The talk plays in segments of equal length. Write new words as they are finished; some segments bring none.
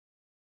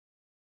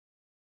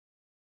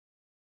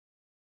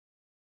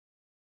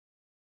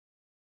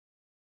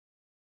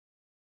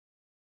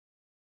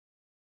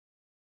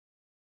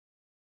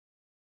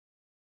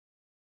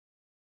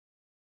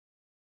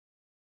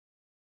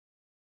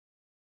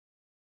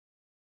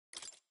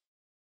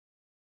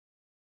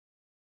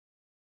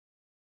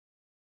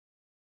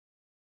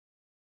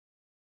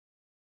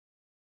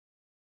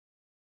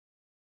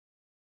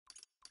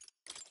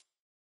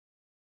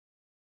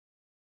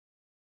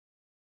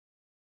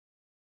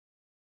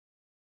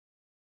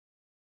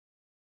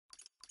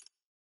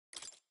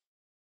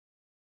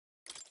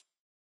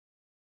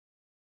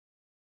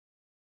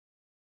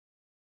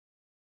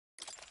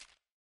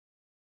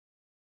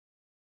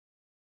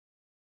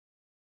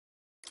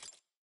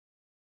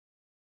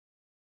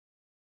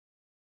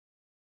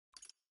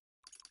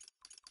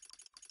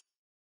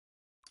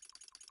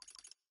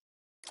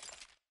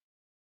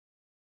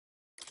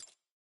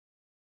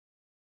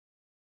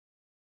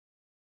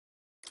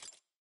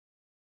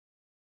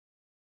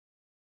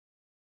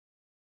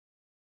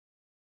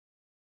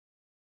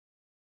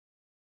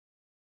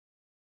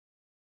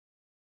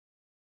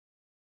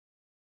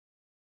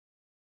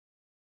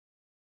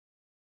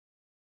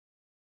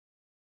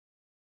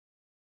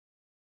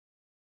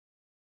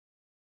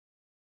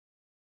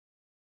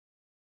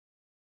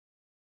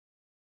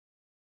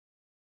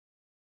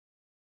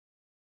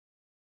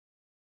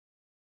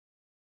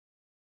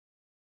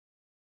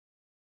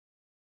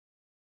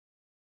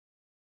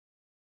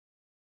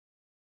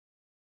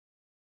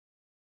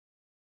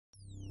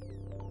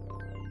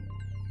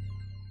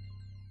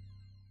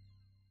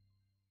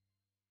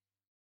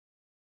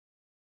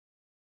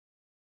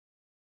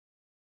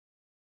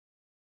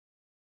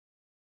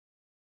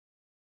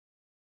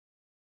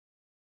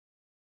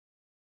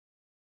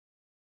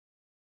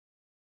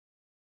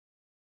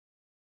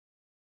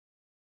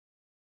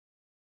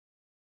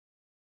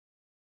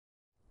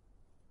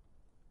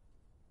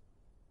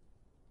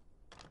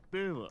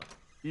では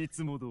い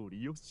つも通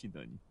り吉田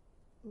に。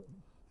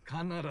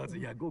必ず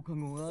やご加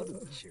護あ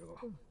るでしょ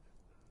う。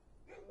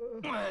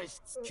し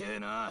つけえ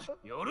な。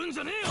寄るん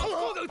じゃねえよ。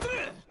方が映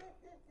れ。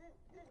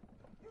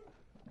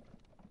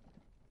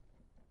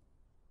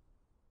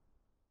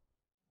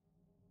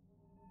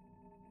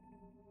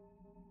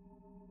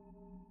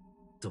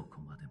どこ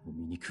までも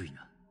醜い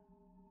な。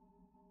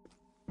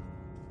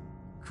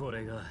こ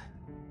れが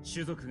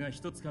種族が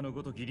一つかの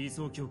ごとき理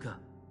想郷か。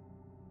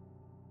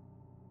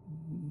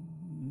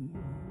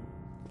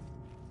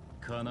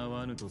叶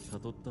わぬと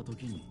悟った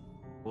時に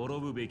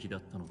滅ぶべきだ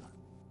ったのだ。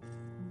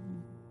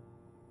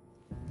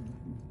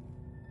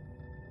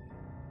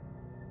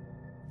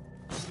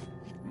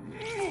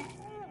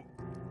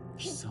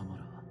貴様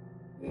ら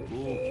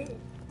王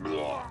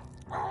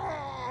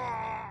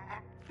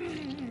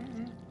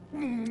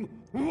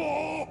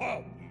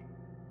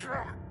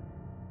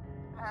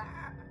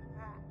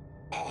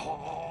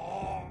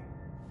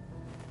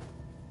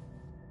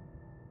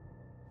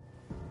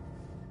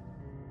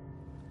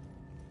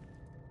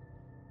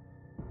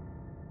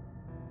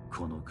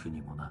この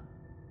国もな。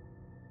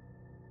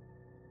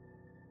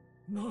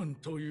なん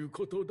という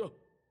ことだ。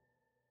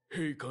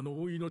陛下の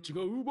お命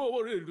が奪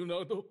われる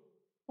など。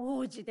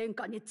王子殿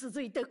下に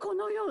続いてこ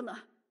のよう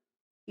な。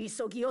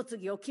急ぎ世継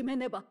ぎを決め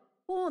ねば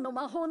王の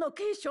魔法の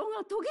継承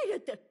が途切れ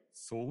て。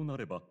そうな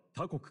れば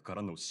他国か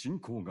らの侵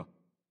攻が。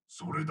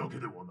それだけ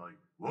ではない。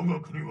我が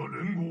国は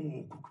連合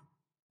王国。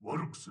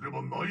悪くすれ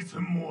ば内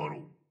戦もあろ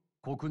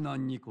う。国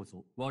難にこ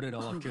そ我ら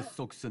は結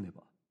束せね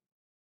ば。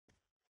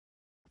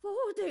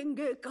王殿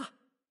下か。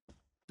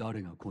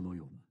誰がこの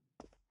ような。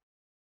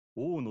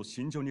王の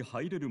寝所に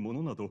入れるも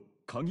のなど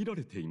限ら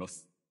れていま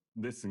す。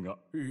ですが。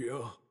いや、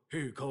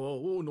陛下は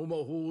王の魔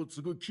法を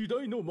継ぐ希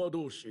代の魔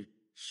導士。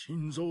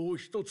心臓を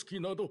一突き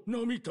など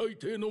並大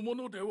抵のも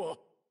のでは。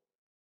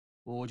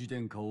王子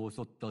殿下を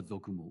襲った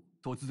賊も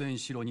突然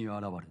城に現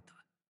れた。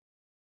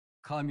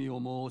神を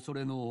も恐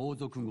れの王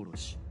族殺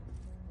し。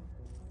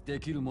で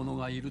きる者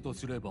がいると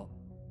すれば。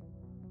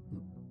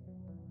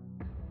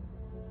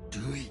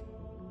ルイ。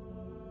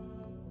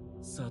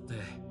さて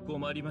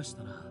困りまし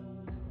たな。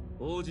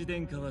王子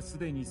殿下はす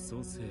でに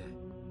創生。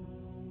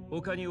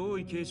他に王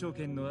位継承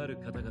権のある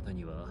方々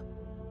には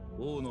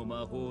王の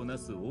魔法をな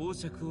す王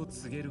爵を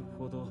告げる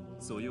ほど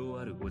素養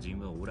ある御人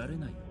はおられ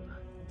ないようだ。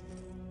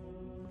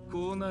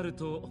こうなる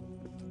と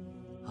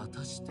果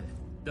たして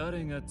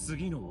誰が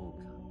次の王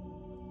か。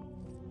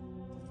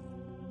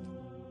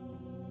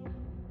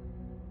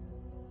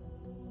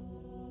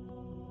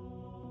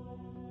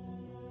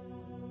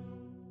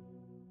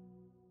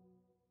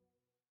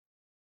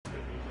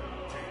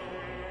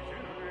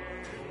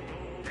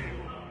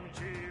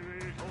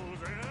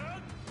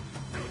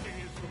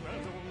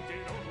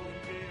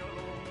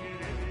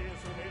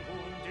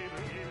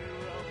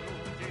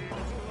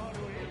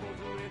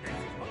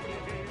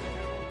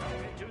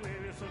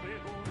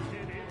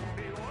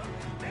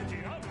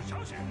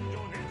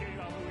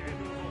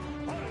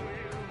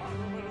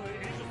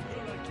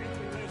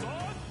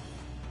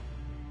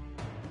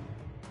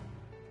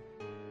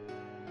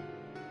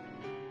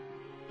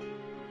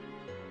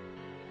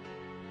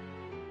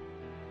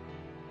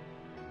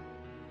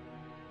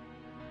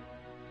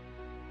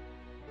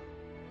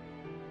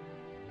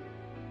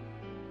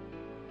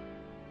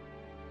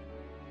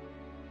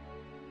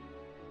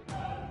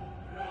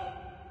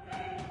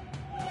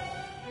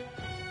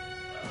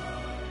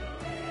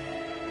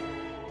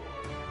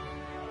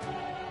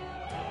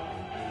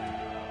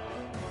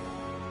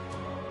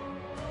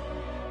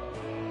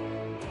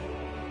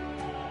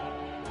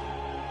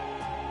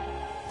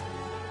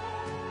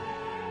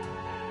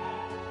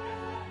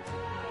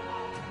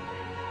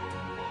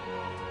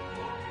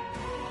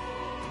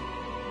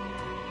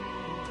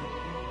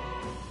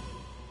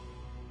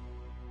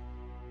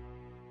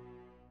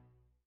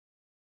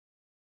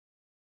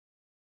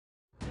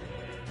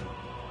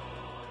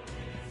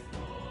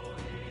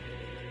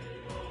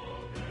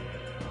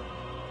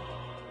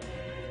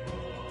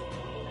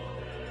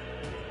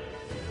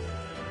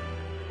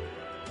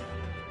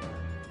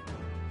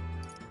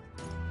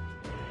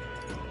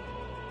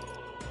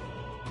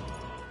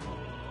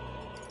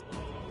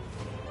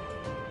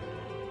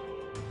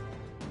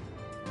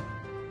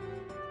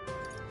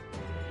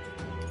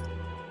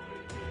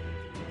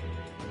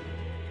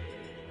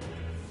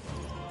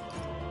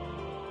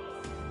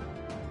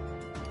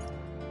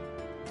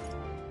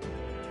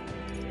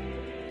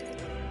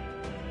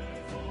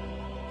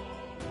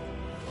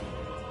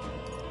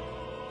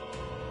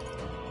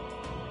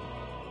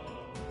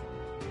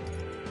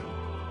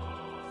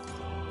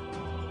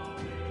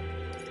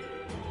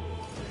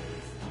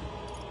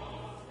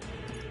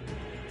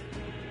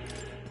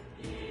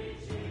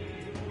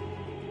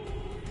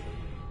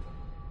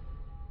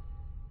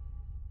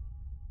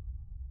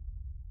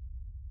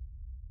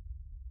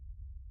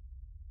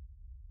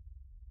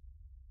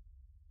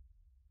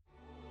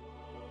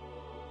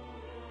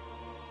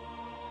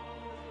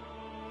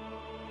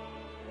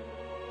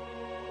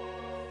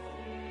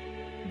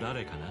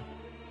誰かな。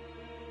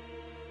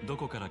ど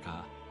こから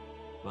か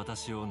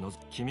私を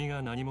君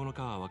が何者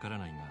かはわから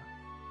ないが、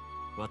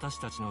私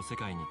たちの世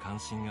界に関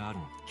心がある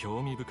の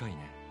興味深いね。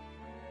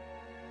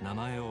名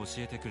前を教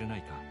えてくれな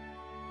いか。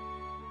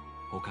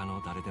他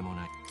の誰でも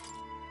ない。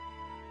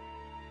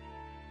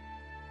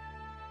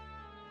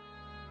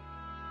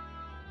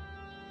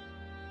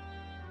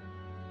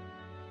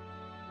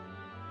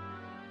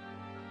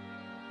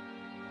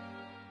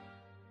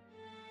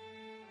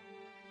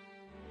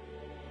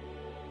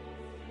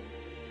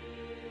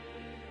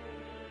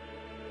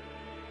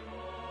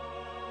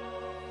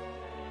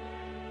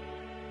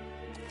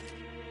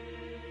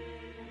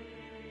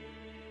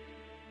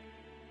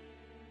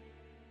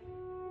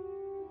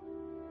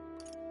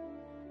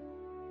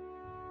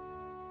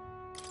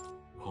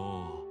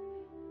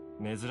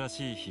珍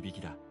しい響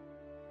きだ。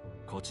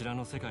こちら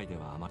の世界で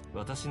は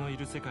私のい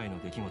る世界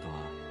の出来事は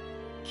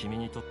君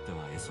にとって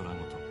は絵空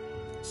事、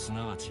す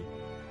なわち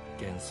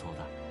幻想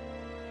だ。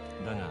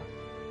だが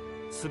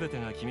全て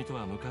が君と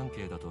は無関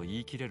係だと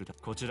言い切れる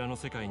こちらの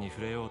世界に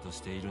触れようとし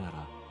ているな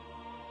ら、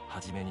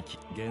初めに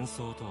幻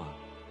想とは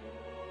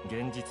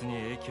現実に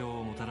影響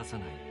をもたらさ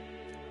ない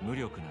無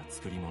力な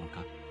作り物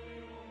か。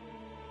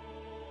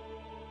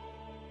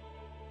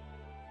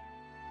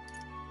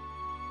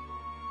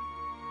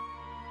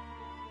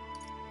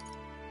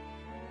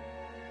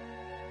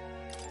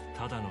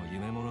ただの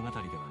夢物語で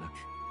はなく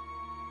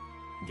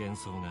幻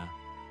想が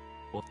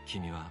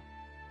君は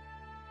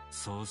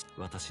そう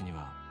私に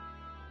は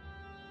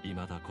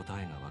未だ答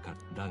えがわかる。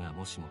だが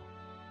もしも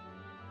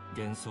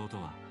幻想と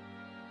は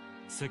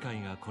世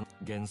界がこの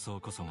幻想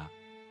こそが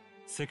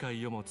世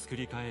界をも作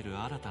り変える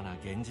新たな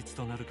現実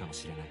となるかも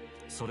しれない。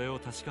それを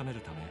確かめる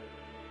ため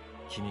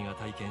君が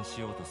体験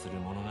しようとする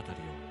物語を、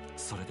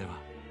それでは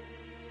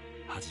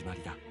始ま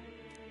りだ。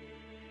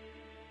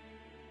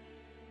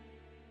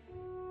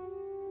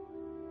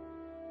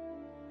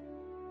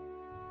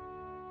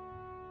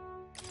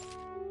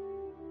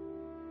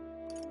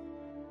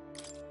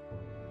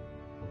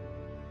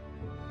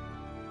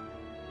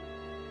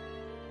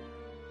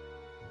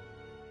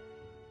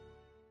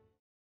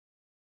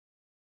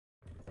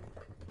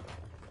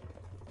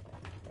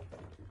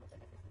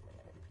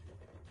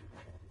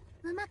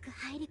うまく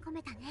入り込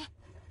めたね。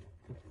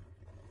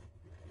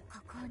こ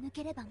こを抜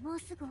ければもう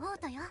すぐ王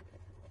都よ。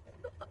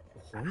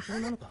本当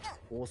なのか、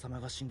王様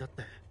が死んだっ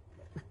て。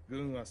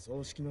軍は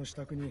葬式の支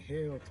度に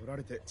兵を取ら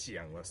れて治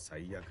安は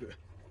最悪。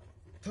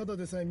ただ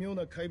でさえ妙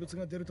な怪物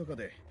が出るとか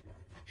で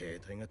兵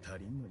隊が足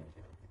りんのに。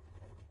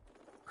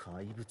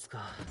怪物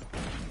か。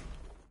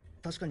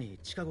確かに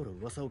近頃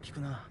噂を聞く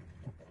な。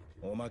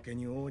おまけ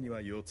に王に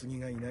は世継ぎ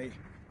がいない。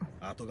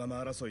後釜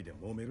争いで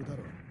揉めるだ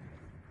ろ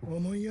う。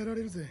思いやら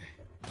れるぜ。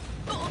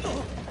何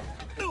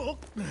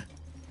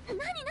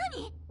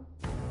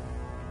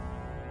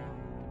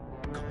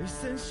凱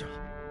旋者。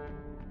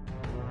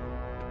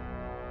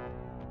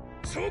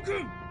諸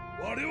君、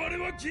我々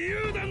は義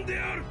勇団で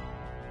ある。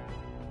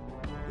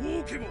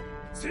王家も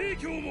成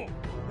教も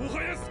も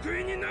はや救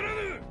いになら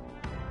ぬ。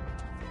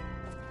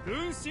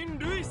軍神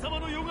類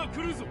様の世が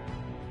来るぞ。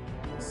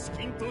資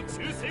金と忠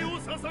誠を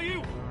捧げ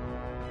よ。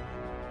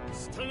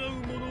従う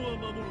者は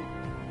守ろう。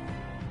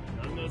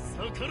だが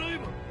逆らえ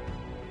ば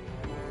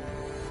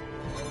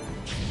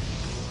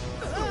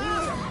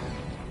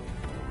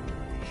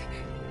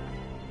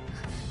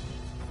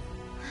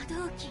波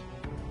動機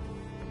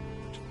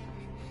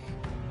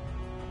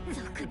族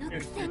のく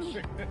せに。ほ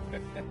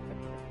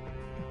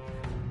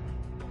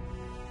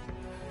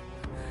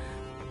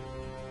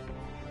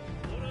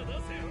ら出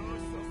せよ。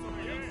さっさと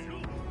やしろ。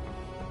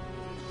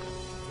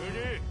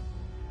次。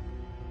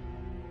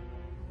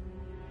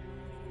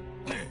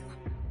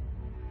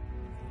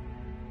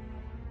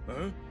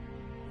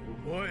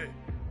お前、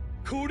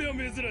こりゃ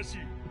珍しい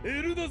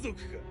エルダ族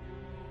か。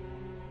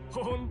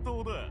本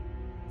当だ。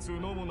角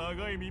も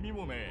長い耳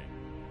もね。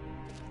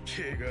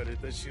汚れ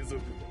た種族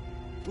が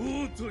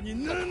王都に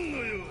何の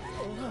用だ。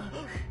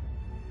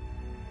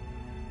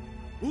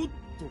おっ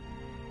と、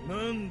な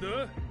んだ、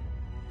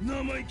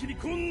生意気に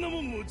こんな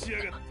もん持ち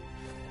やがっ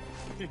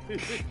て。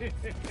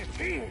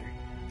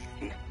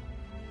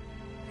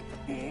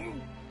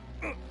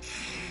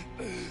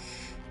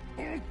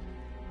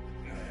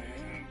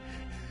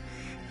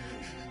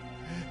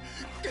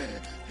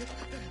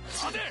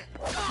待て！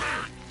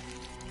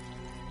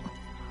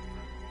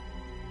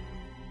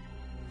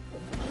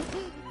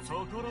逆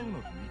らうな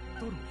と言っ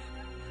たろ。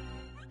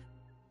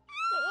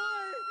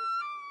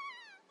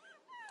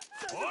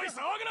おい、騒ぐ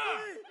な！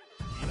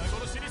皆殺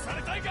しにさ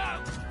れたいか！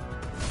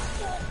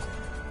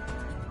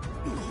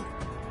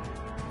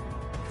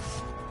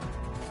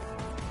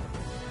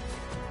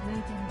向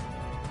いてない。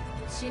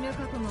死ぬ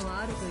覚悟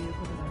はあるという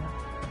ことだな。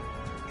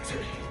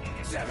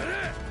邪魔だ！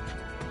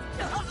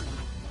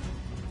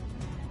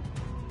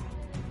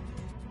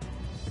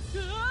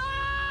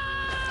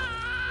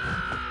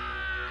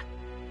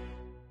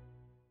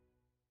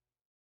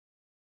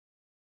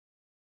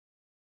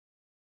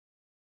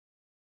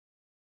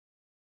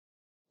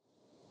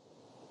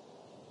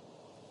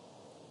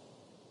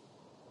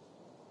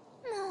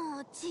も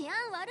う治安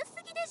悪す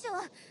ぎでしょ。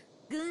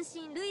軍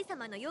神類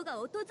様の世が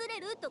訪れ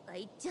るとか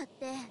言っちゃっ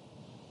て。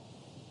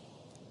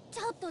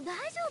ちょっと大丈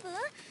夫？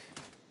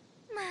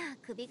まあ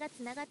首が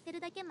つながってる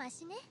だけマ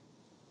シね。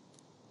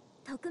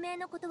匿名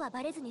のことは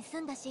バレずに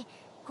済んだし、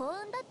幸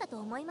運だったと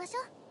思いまし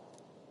ょう。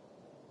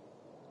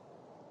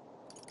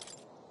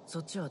そ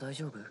っちは大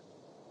丈夫？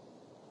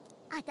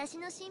私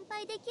の心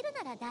配できる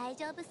なら大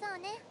丈夫そう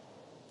ね。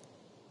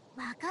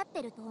分かっ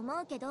てると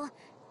思うけど、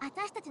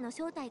私たちの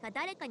正体が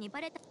誰かにバ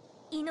レた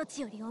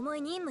命より重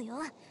い任務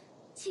よ。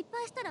失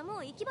敗したらも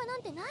う行き場な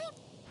んてない。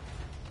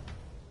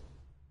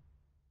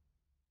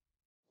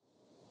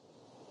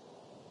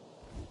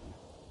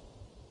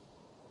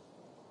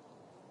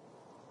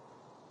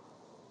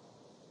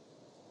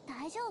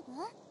大丈夫？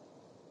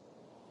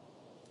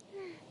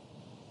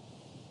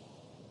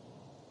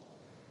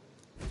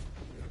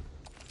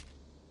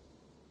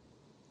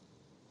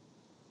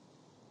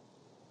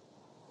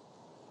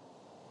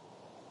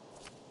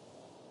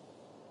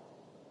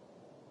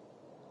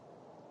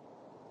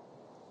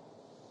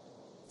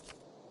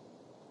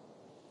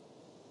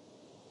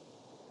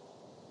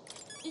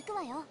行く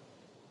わよ。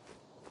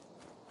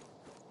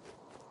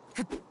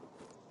止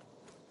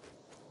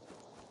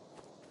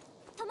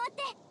まっ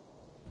て。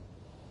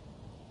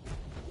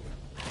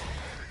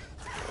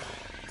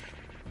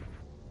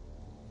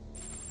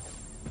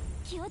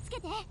気をつ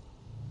けて。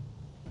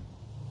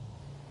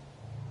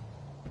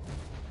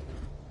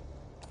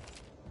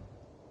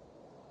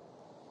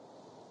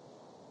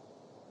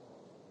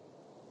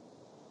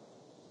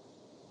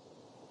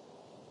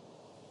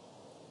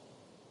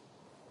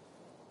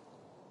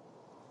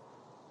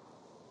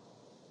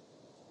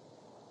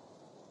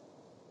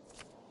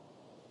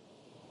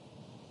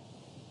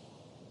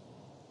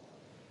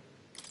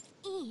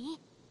いい？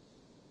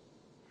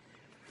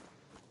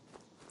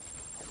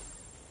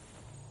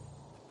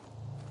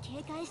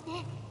警戒して。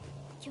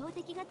強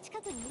敵が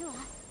近くにいるわ。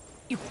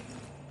よっ。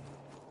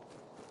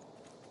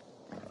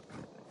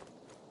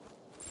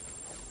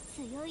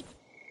強い。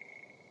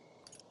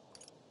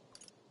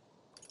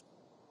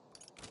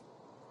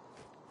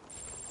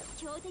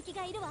強敵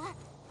がいるわ。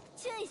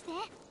注意して。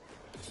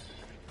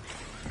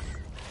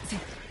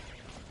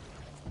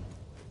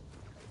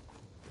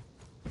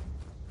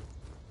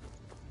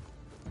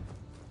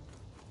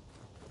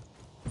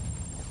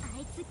あ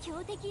いつ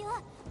強敵よ。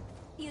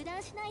油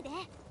断しないで。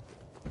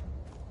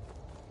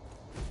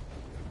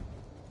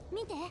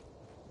見て。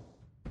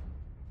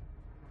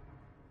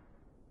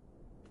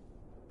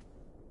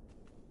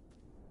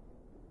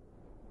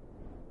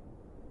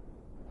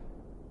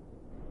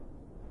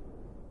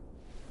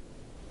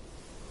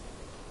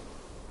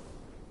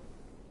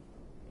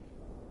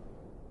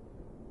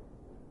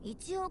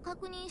一応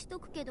確認しと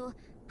くけど、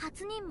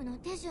初任務の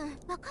手順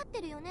分かっ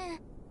てるよね？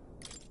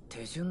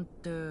手順っ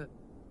て？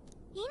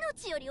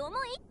命より重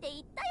いって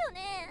言ったよ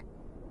ね。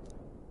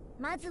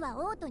まずは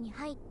オートに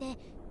入って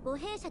護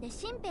兵者で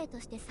新兵と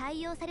して採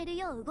用される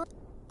よう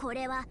こ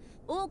れは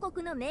王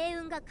国の命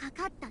運がか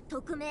かった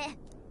匿名。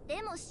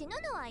でも死ぬ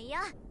のは嫌。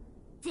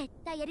絶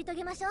対やり遂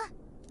げましょう。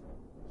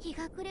日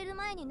が暮れる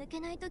前に抜け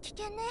ないと危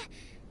険ね。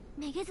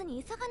めげず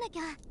に急がなき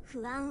ゃ。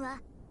不安は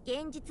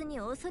現実に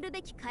恐る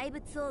べき怪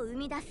物を生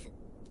み出す。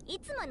い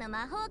つもの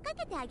魔法をか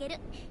けてあげる。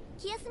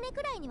気休め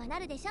くらいにはな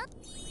るでしょ。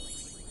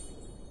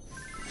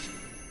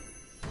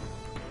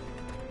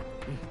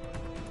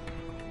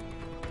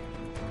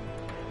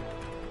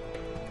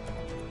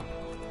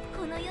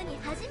この世に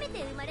初め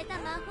て生まれた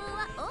魔法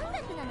は音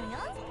楽なのよ。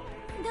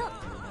どう？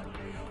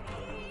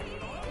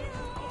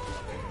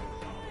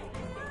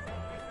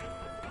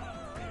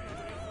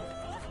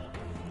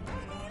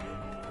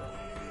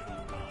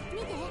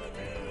見て。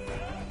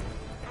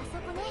あそ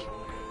こね。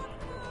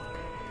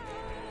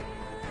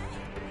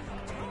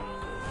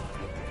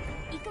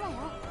行くわよ。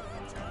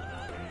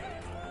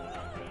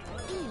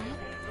いい？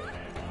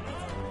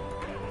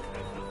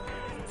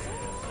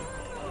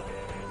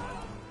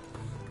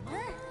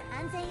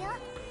安全よ。あ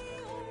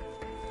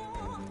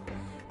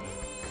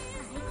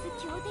い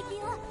つ強敵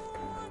よ。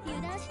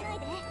油断しない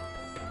で。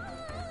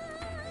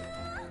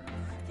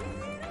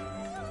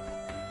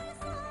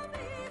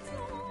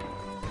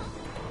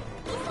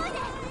急いで。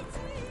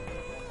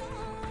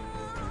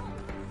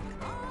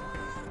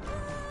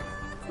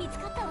見つ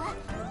かったわ。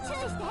注意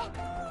して。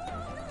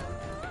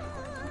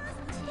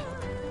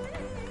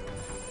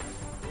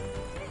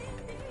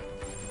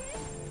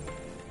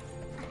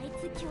あい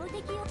つ強敵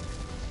よ。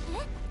え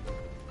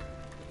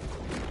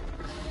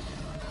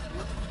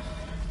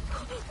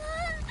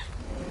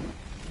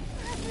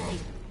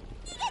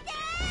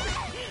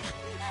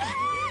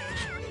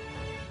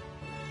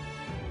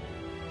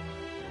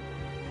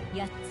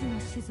？8つの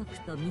種族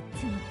と3つの国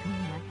は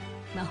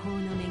魔法の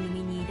恵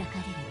みに抱か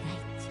れる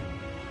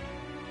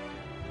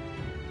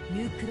大地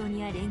ユークロ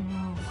ニア連合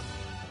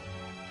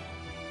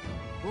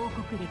王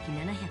国歴785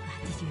年。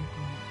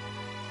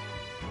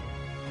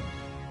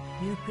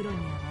ユークロニア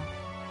は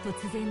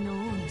突然の王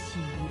の死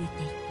に揺れ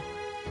ていた。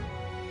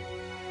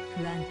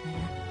不安から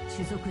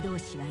種族同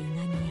士はいがみ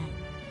合い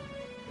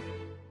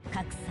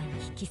格差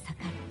に引き裂か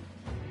れ、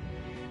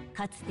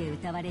かつて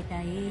歌われ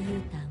た英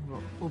雄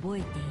譚を覚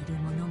えている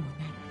者も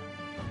ない。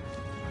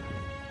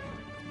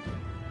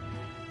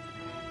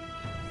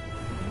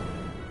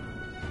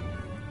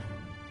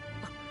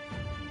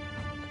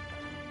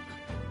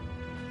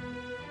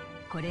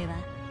れは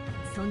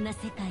そんな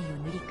世界を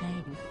塗り替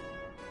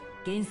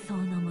える幻想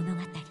の物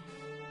語。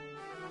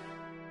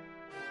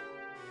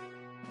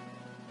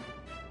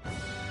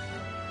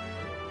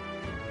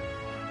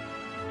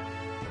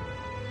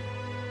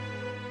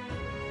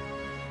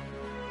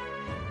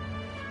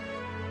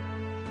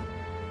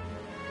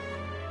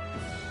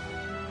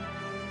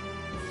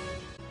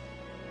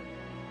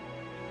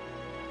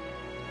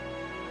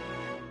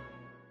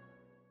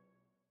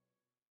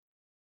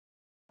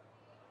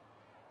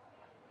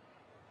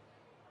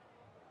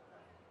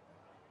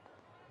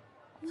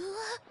うわ、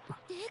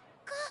でっ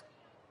か。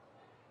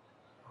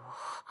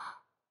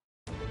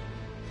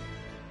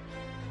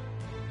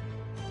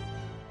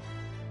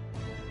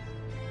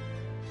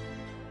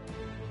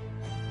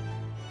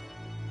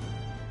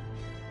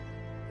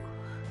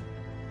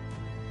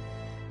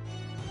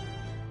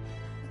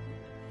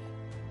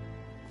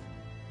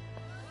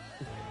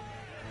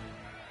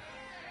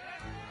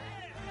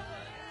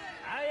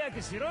早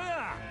くしろよ。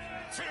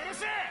つる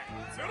せ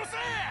つる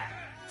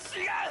せ。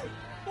違う、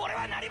俺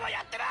は何も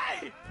やってな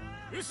い。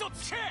嘘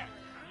つけ、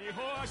二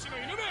本足の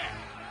犬め。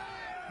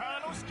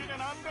楽しきで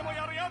何でも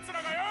やる奴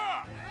らがよ。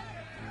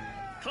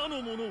か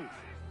の者を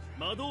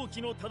魔導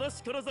機の正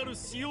しからざる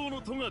使用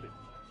の咎で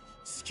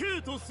死刑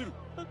とする。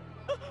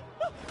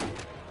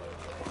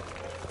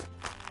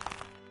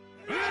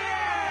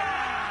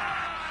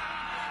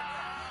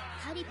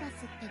カリパ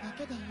スってだ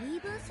けで言い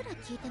分すら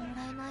聞いても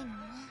らえないの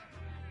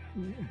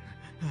ね。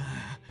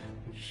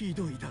ひ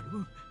どいだ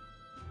ろ。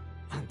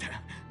あんた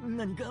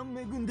何か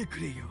恵んでく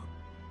れよ。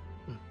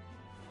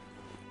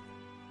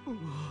あ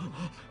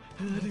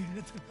り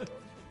がとう。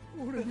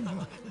俺にもち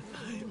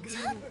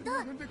ょっと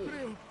恵んでくれ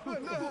よ。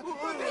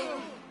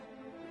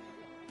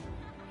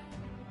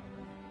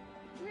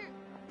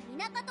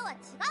田舎とは違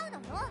うの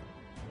よ。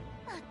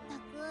まった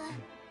く。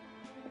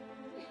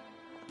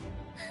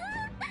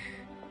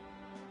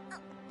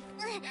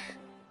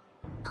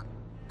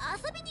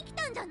遊びに来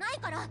たんじゃない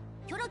から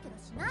キョロキョロ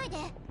しないで。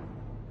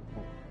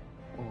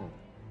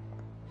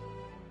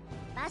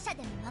馬車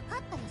でも分か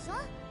ったでしょ。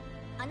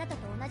あなた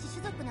と同じ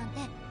種族なんて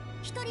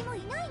一人も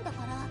いないんだ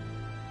から。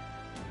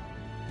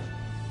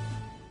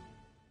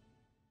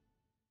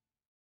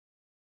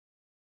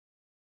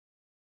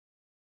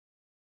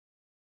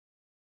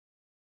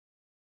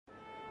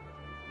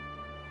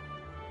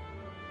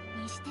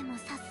にしても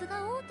さす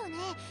が王都ね。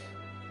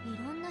い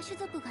ろんな種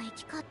族が行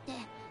き交って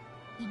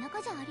田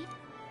舎じゃあり。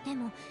で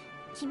も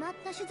決まっ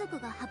た種族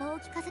が幅を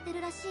利かせて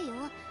るらしいよ。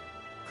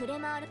クレ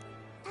マール、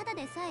ただ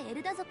でさえエ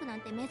ルダ族な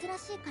んて珍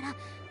しいから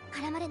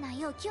絡まれない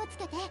よう気をつ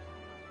けて。ね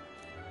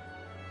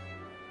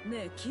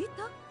え聞い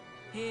た？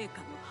陛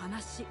下の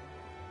話。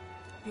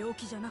病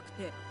気じゃなく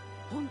て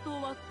本当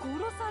は殺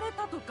され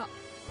たとか。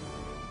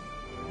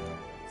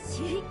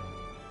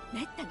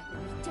めったなこと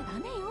言っちゃダ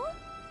メよ。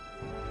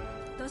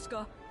確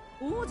か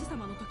王子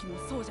様の時も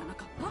そうじゃな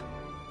かった？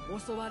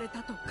襲われ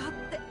たとかっ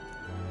て。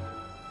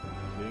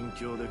勉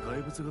強で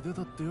怪物が出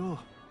たってよ。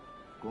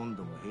今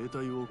度も兵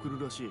隊を送る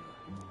らしい。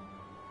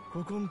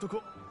ここんと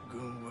こ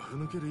軍はふ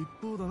ぬける一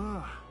方だ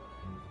な。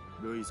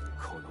ルイス、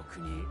この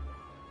国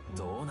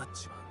どうなっ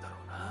ちまうんだろ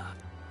うな。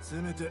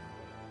せめて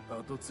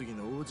後継ぎ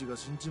の王子が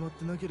死んじまっ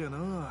てなけりゃ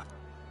な。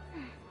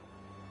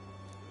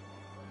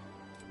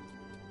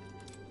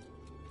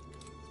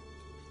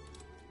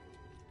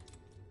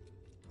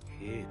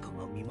陛下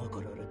が見まか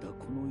られた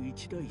この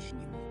一大事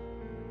にも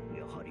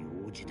やはり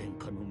王子殿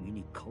下の身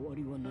に変わ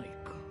りはない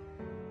か。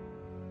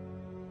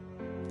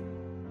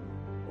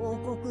王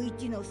国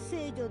一の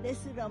聖女で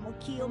すらも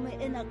清め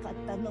得なかっ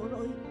た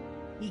呪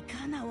い。い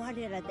かな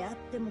我らであっ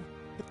ても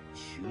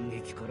襲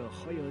撃から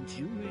早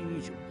10年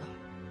以上だ。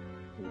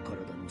お体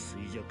の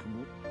衰弱も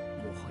も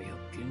はや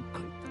限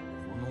界。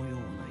このよう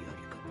なや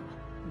り方、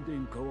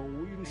殿下はお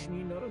許し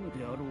にならぬ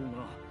であろう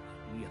が、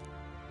いや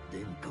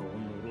殿下を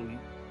呪い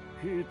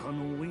陛下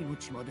のお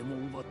命までも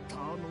奪ったあ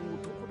の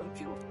男だ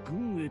けは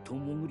軍へと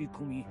潜り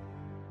込み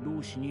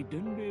同志に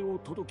伝令を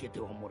届けて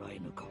はもらえ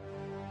ぬか。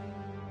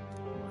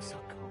まさ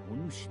かお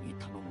主に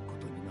頼むこ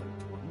とになる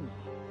とはな。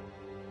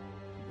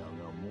だ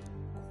がもう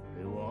こ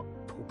れは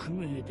匿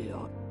名であ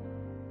る。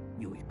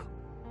よいか、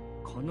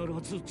必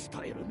ず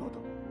伝えるのだ。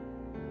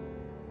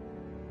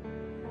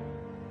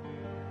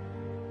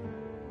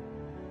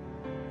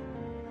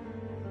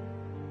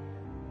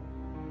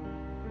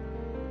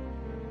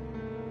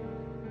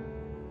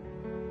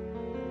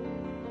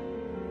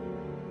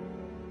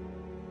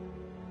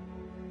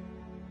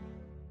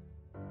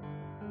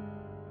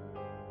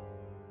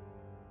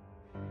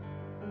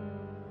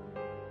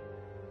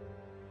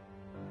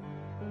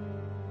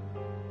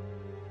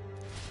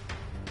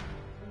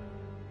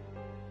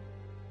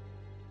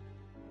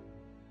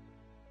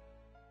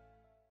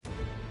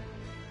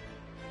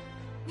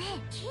ねえ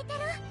聞いてる？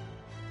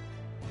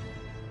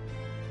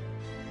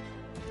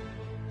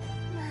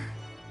まあ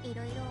い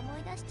ろいろ思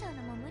い出しちゃう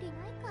のも無理ない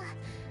か。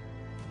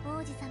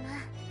王子様、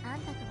あん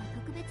たとは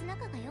特別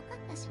仲が良かっ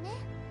たしね。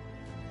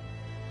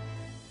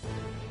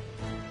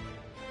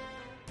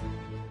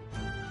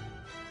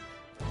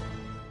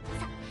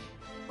さ、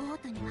王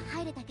都には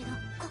入れたけど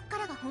こっか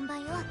らが本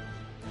番よ。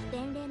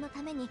の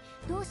ために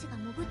同志が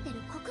潜って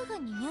る国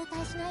軍に入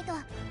隊しないと。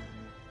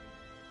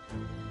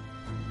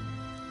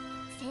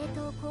正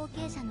統後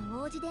継者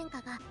の王子殿下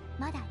が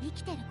まだ生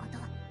きてること、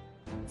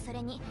そ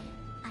れに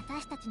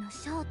私たちの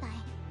正体。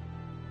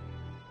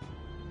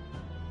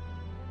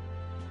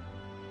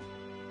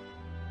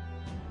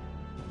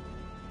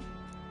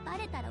バ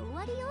レたら終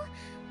わりよ。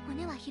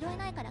骨は拾え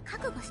ないから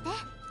覚悟して。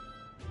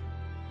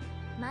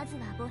まず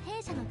は母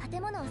兵舎の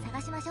建物を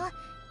探しましょう。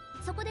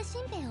そこで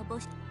新兵を募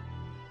集。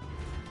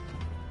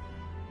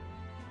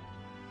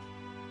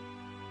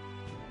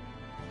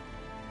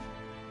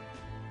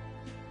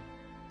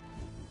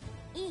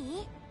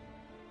いい？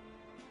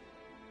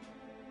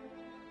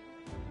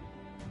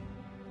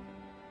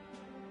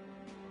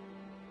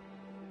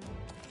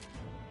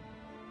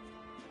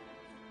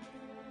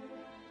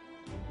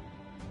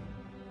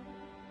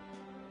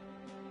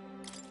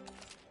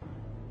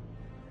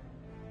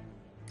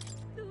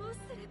どうす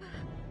れば。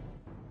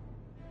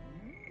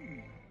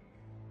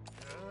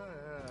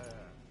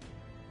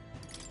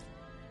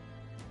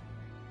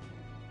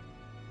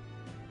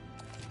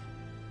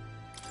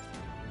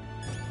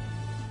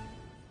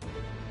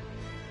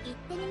行っ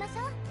てみましょ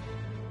う。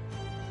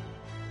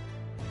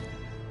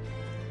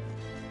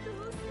どう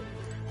すれば。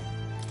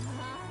あ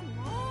あ、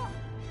もう。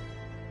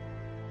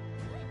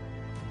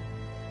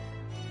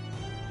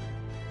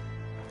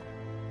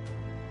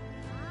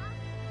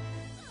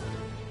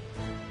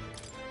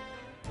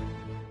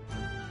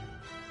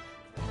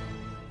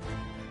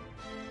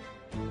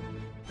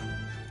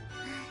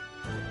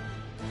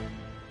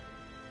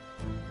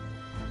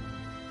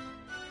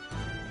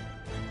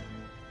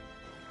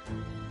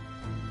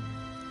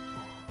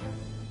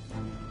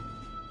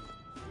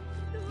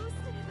どうす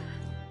れば。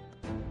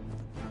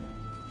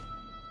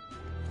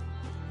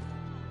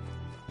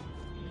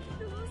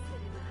どうすれ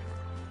ば。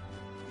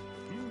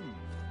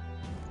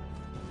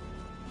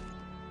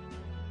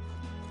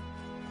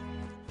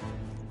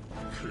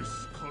けし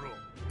からん。どう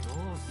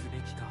すべ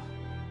きか。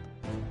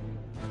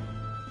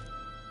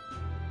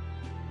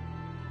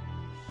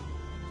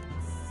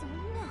そん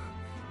な。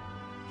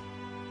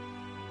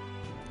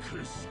け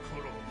しか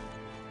らん。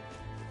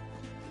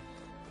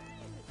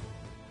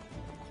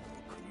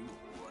国も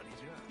終わり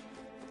じゃ。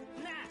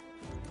なあ、や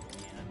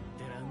っ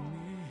てらんね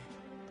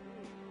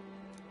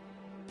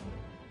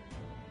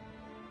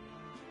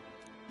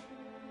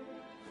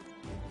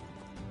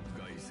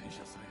凱旋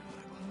者さえあ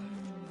れば。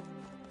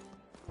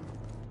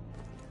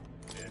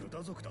エル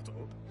ダ族だと？ど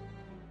う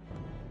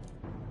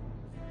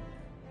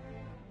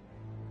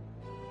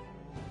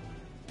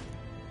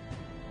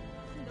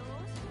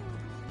しよ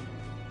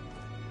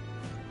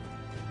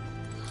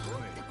う。なん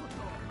てこと。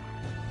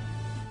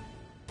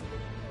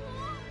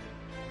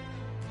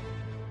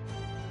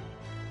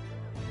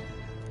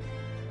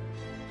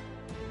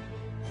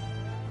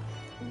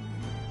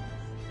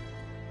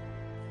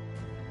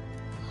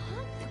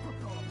なんてこ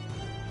と。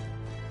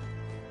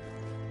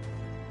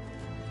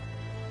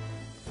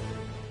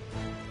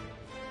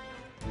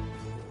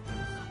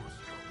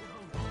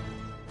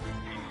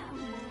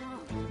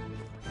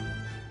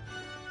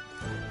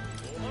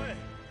お前、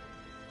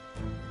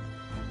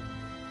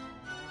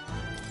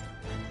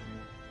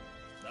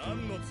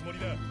何のつもり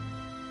だ。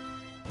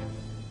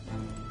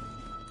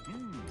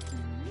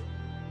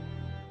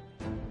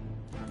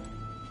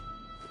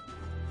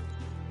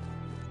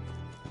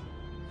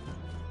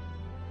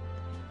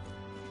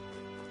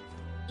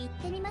行っ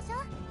てみましょう。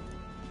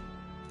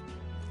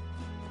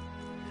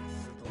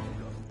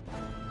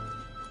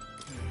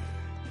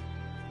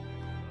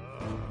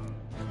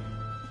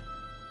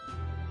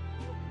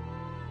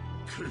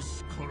け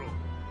しからん。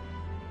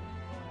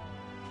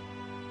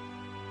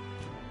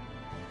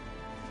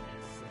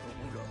スド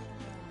モが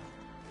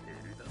エ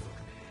ルダ族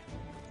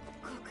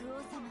国王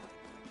様。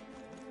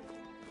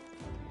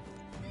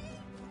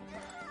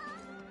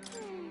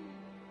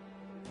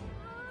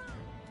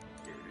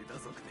エルダ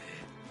族め。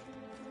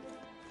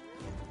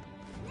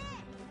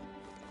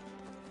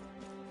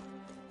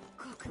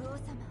国王様。へ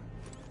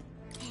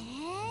え。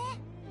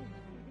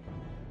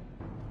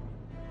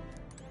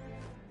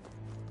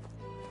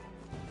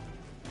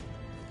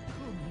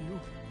神よ。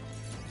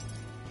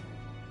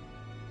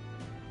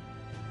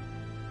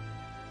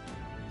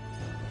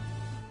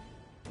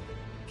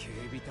警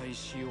備隊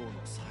仕様の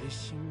最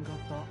新型。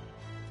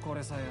こ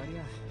れさえあり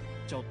ゃ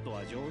ちょっと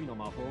は上位の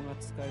魔法が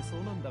使えそ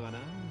うなんだがな。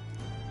さ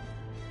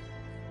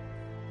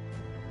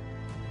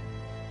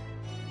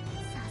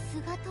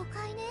すが都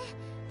会ね。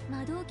魔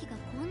導機が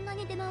こんな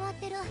に出回っ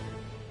てる。へ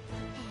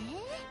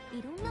え、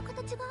いろんな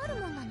形がある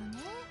もんなのね。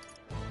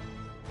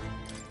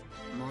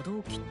魔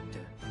導機って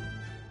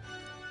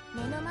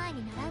目の前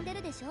に並んで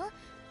るでしょ。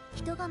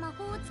人が魔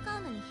法を使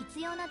うのに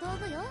必要な道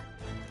具よ。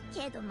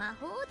けど魔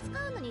法を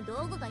使うのに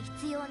道具が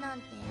必要なん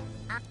て。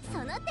あ、そ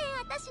の点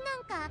私な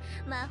んか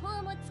魔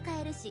法も使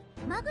えるし、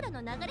マグロ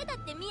の流れだっ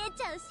て見え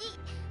ちゃうし。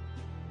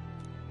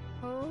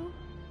ほ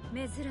う、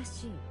珍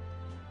しい。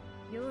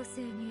妖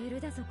精にエル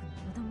ダ族の子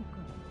供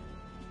か。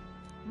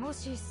も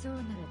しそうな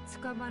ら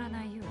捕まら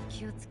ないよう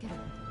気をつけるこ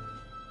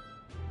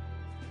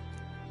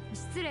と。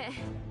失礼。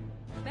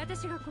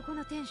私がここ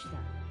の店主だ。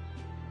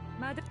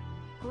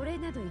これ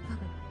などいかが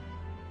だ。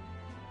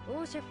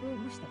王爵を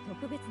模した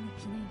特別な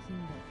記念品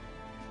だ。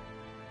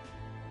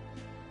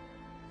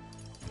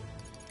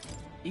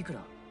いく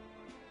ら？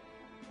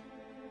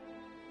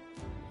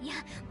いや、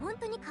本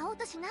当に買おう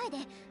としないで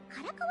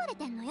からかわれ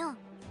てんのよ。っ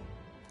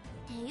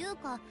ていう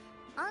か、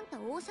あんた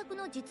王爵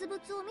の実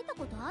物を見た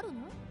ことあるの？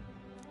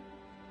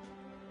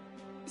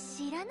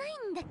知らない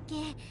んだっけ？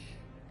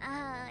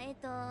な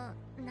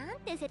ん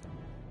て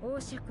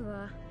王爵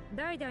は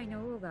代々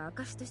の王が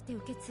証として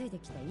受け継いで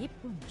きた一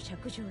本の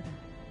尺状だ。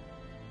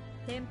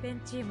天変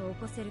地異も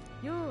起こせる、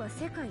要は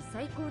世界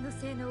最高の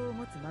性能を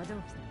持つ魔導機だ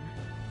な。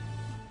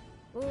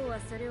王は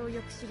それを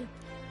よく知り、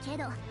け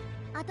ど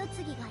跡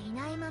継ぎがい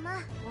ないまま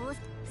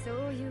そう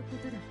いうこ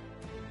とだ。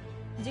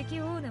次期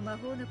王の魔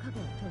法の加護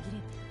は途切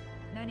れ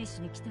た。何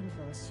しに来たの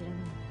かは知らない。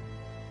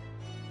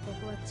こ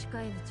こは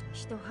近いうちに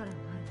一波乱ある。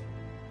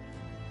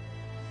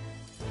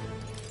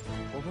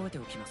覚えて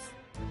おきます。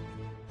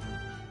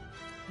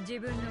自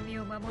分の身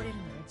を守れる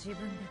のは自分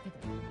だけだ。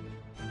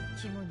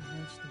肝に銘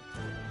じてい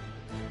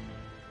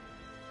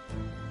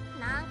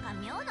た。なんか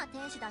妙な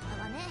店主だっ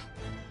たわね。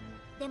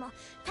でもっ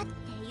て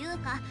いう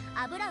か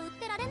油売っ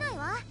てられない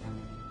わ。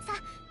さあ、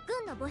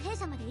軍の母兵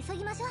舎まで急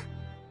ぎましょう。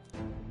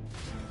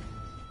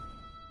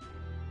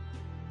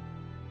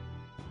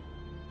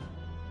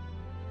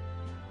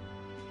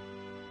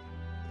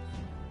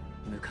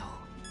向かお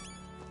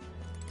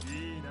う。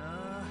いいなあ。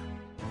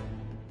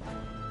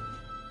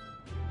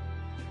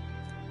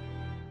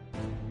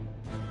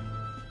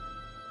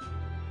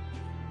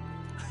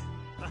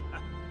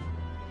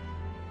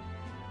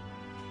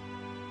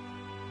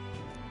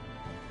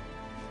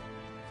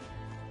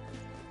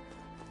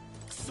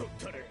クソっ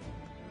たれ。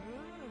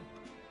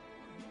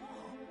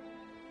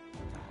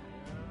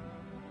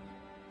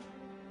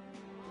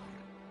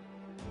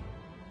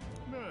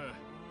なあ、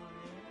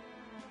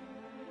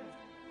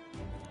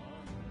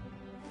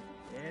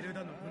エルダ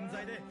の分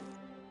際で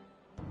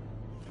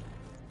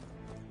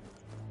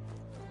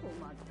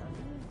困ったね。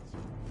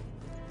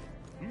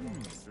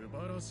素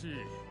晴らしい。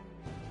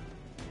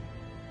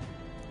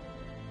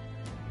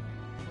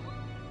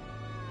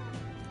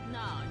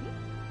なに？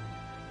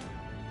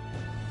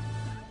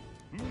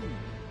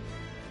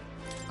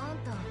あん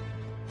た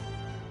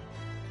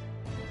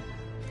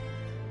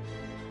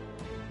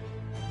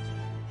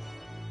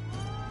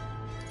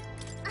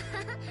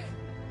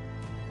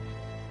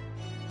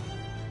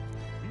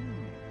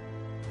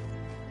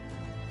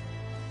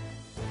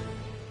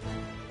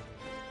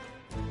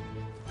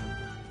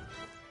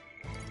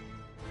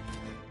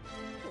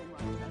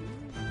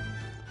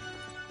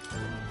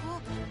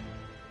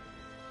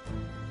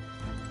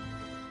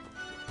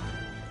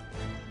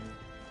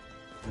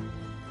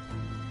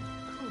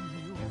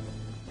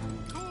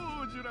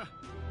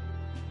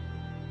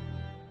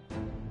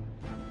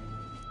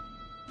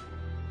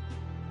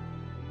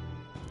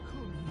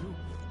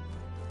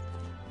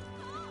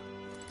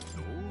ど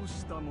う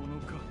したもの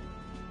か。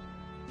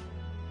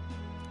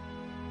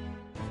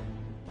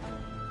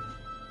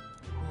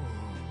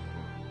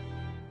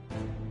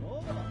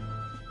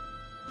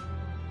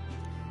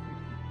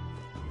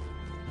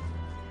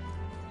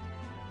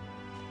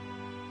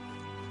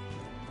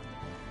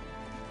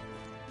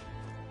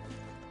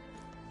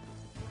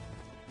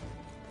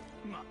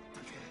まった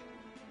く。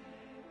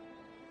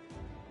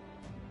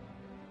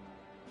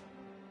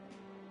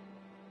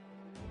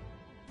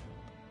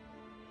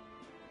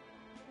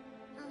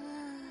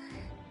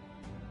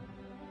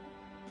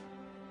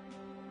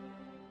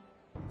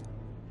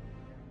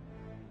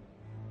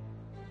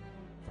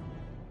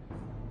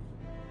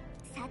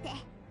さて、な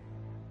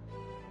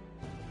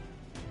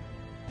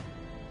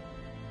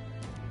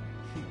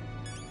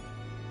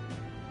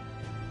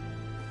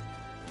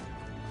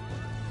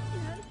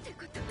んて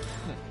こと。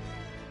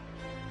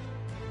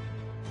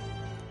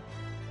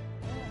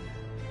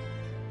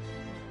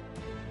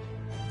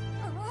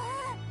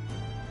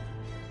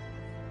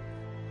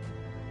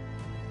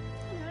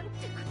なんて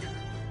こと。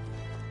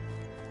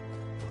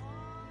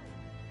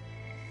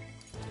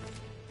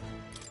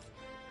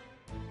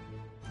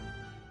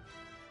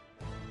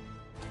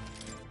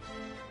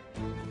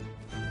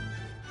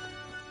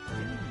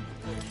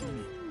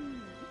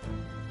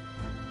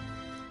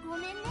ご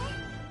めんね。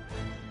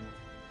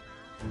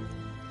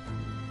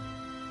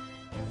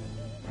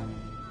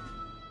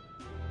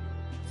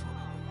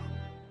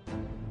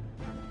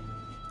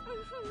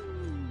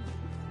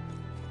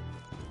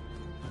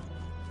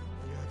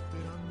やって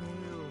らんね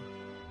えよ。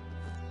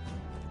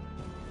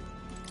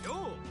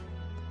よう。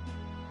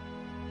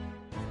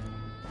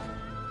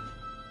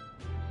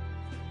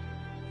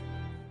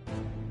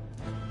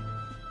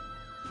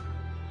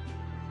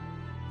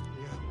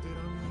やってら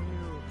んねえ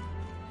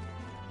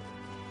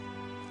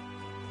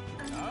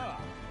よ。ああ。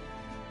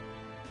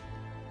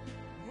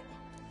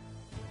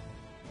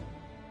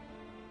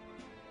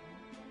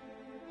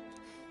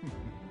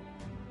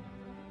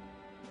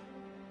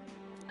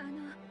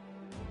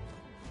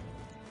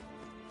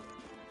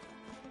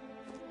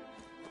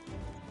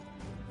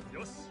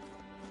よし。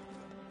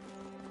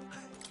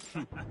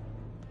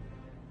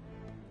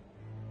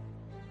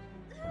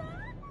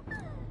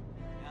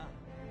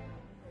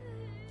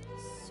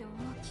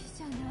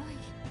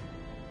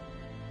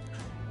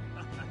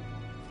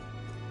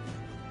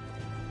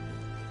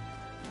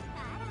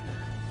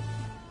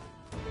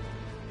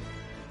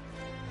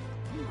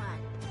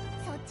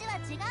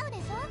違うでし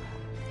ょ。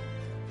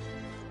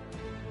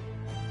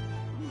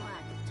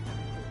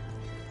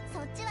そ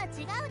っちは違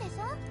うでし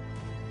ょ。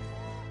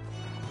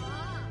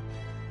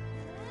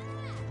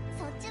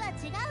そっちは違う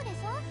でし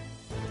ょ。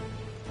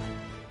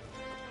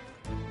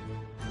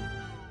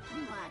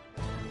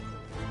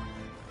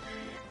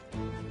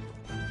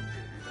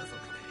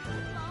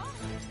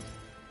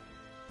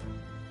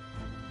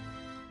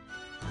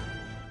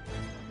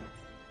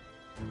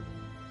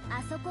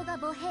あそこが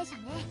母兵舎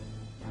ね。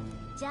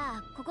じゃ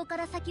あここか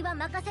ら先は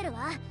任せる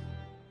わ。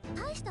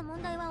大した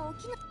問題は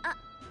起きな。あ、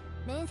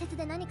面接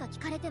で何か聞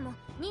かれても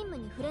任務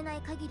に触れな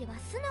い限りは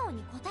素直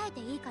に答えて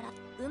いいから、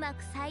うま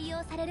く採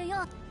用されるよ。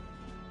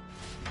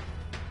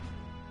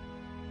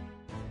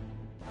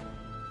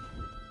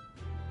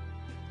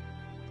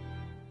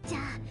じゃ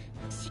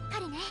あしっか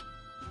りね。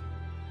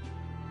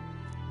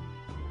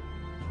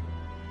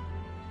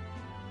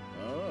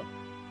あ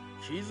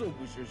あ、貴族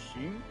出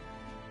身？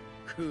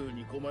食う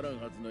に困らん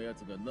はずのや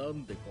つがな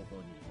んでここ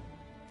に。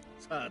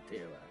さて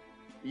は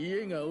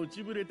家が落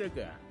ちぶれたか。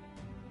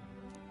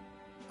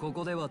こ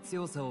こでは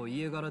強さを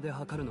家柄で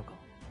測るのか。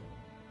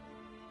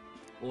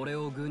俺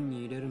を軍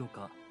に入れるの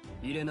か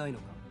入れないの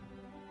か。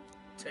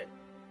って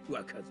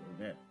若造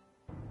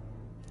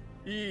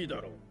が。いいだ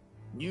ろう、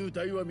入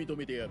隊は認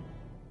めてやる。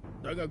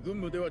だが軍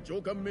務では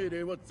長官命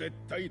令は絶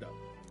対だ。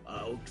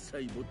青臭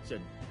い坊ちゃ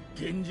んに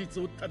現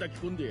実を叩き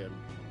込んでやる。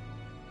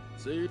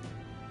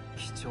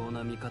貴重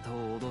な味方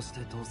を脅して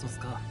統率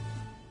か。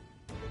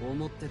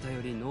思ってた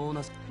より能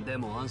なし。で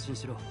も安心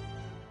しろ、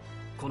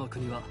この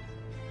国は。こ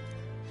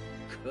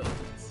い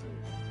つ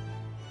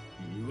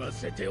言わ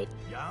せてよ。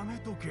やめ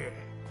とけ。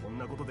こん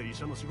なことで医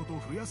者の仕事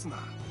を増やすな。っ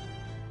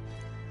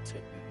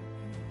て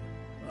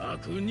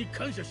悪運に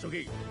感謝しと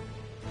け。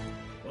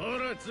ほ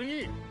ら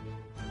次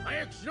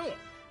早くしろ。は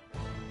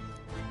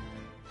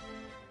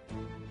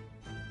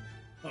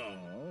あ、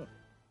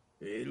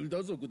エル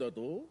ダ族だ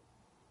と。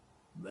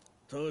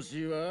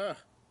年は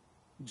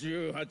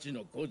18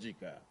の孤児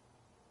か。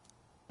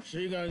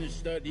志願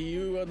した理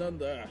由は何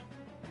だ。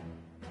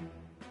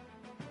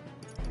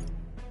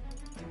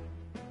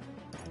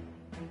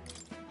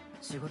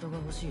仕事が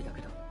欲しいだ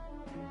けだ。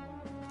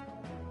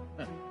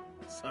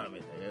冷め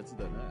たやつ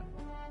だな。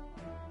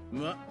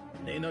ま、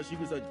根なし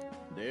草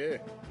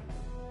で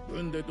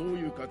軍でどう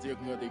いう活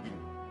躍ができる。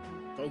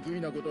得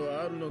意なこと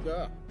はあるの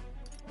か。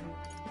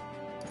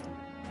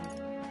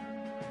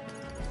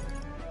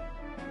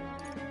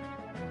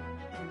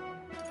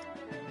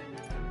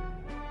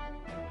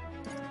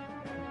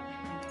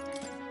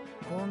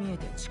こう見え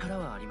て力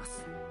はありま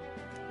す。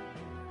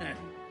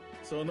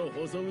その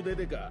細腕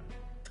でか。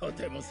と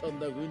てもそん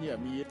な風には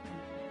見え。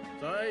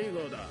最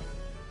後だ。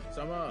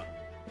様、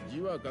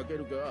字は書け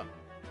るか。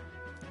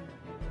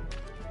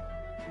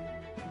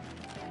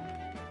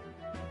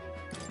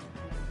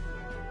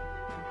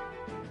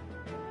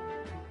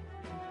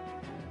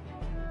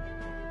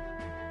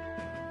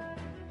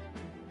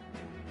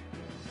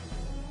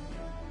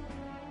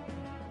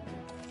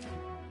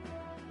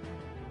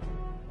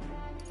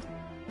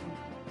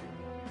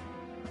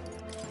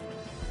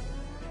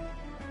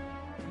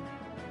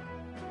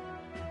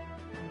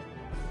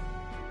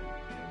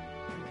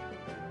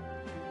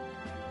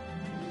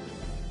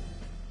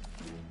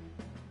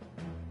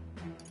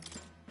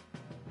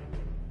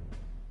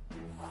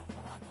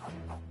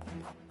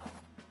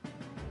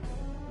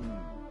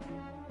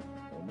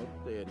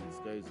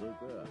使えそう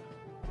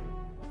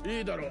か。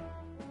いいだろう、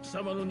貴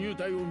様の入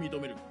隊を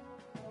認める。やっ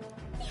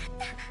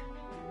た。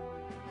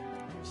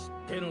知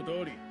っての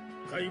通り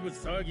怪物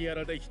騒ぎや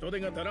らで人手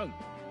が足らん。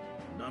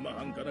生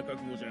半可な覚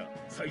悟じゃ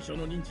最初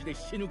の認知で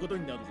死ぬこと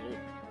になるぞ。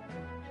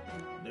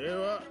で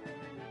は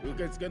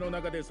受付の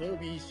中で装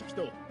備一式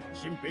と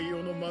新兵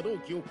用の魔導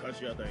機を貸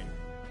し与える。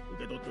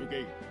受け取ってお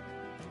け。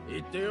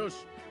行ってよ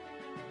し。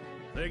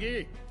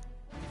次。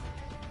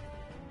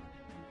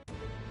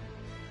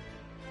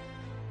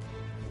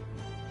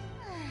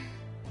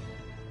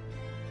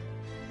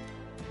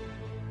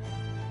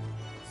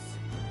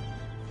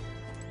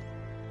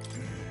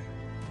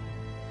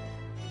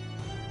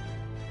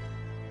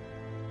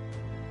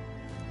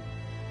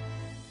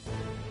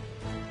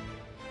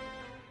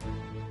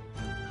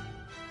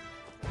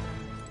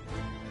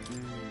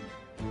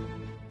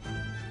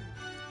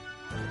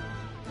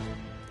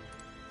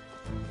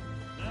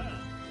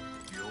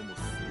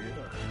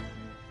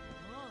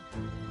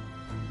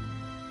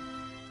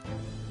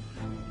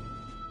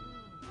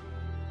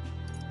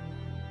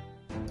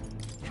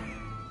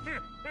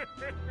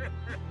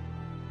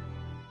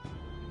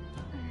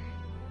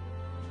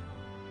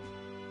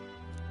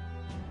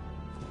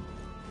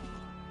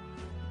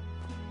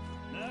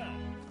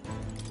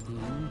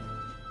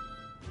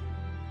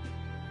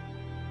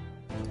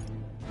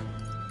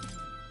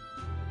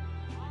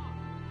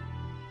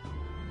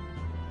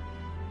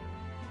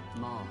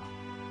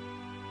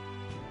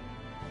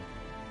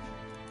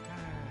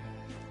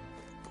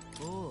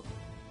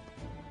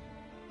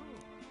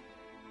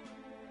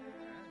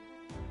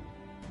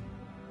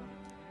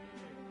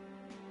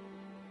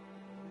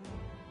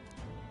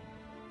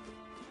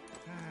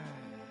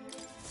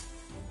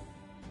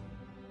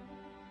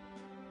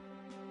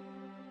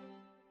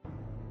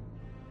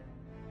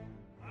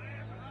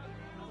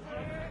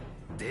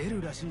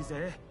るらしい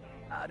ぜ。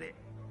あれ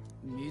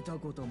見た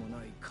ことも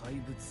ない怪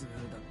物だっ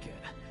け。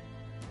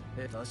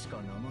確か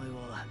名前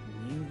は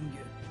人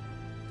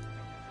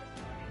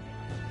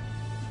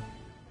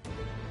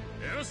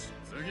間。よし、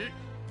次。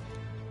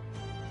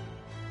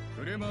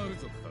クレマール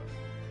族か。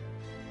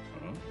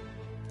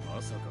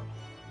まさか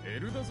エ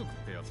ルダ族っ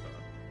てやつか。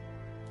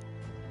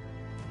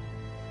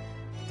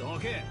ど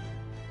け、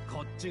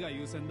こっちが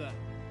優先だ。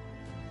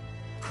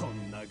こ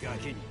んなガ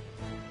キに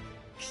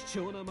貴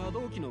重な魔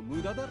導機の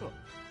無駄だろ。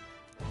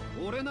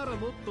俺なら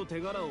もっと手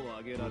柄を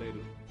あげられ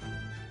る。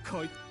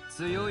こい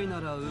強い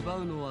なら奪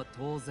うのは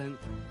当然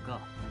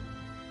か。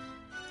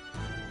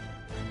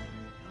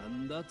な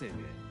んだてめえ。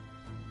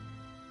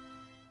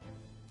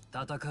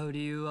戦う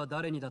理由は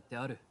誰にだって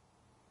ある。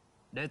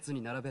列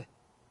に並べ。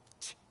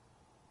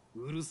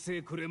うるせ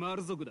えクレマー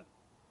ル族だ。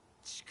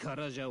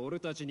力じゃ俺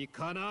たちに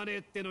かなわねえ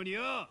ってのに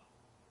よ。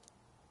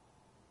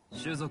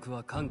種族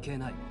は関係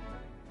ない。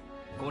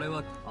これ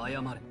は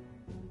謝れ。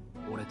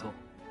俺と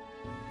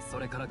そ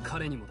れから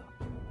彼にもだ。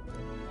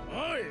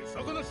おい、そ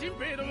この新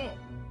兵ども、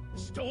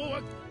主張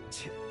は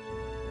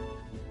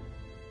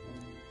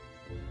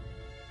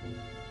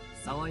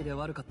騒いで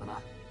悪かったな。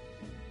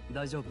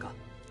大丈夫か。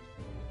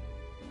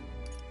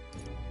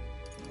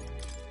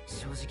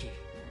正直助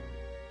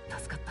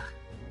かった。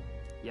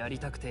やり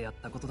たくてやっ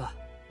たことだ。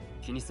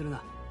気にする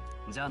な。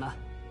じゃあな。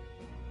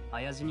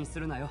早死にす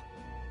るなよ。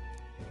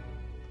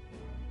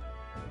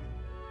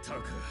た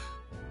く、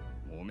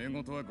揉め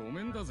事はご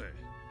めんだぜ。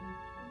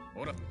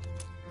ほら、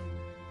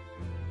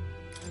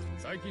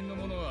最近の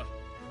ものは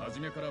初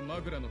めからマ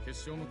グラの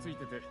結晶もつい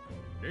てて、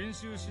練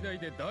習次第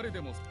で誰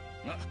でも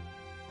ま、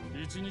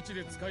一日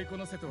で使いこ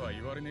なせとは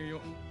言われねえ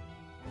よ。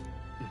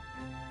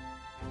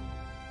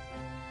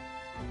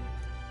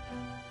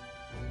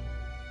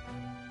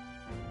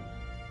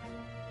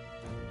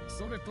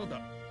それとだ、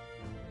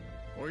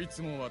こい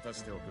つも渡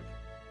しておく。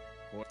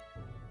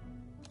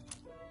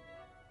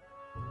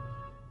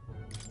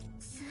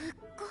すっ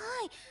ごい、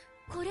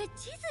これ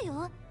地図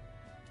よ。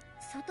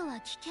外は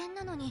危険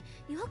なのに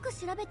よく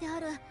調べてあ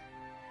る。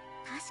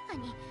確か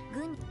に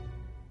軍。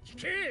聞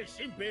け、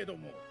新兵ど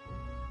も。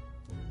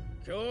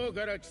今日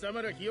から貴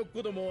様らひよっ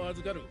こどもを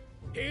預かる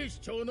兵士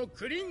長の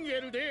クリンゲ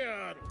ルで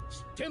ある。知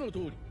っての通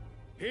り、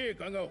陛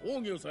下が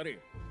崩御され、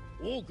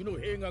多くの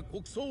兵が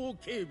国葬を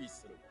警備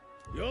する。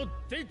よ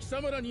って貴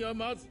様らには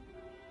まず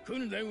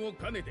訓練を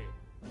兼ねて、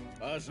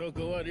あそ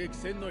こは歴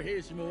戦の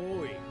兵士も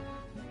多い。よ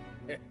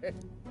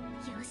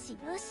し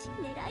よし、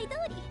狙い通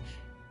り。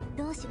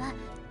同志は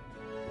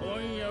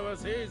今夜は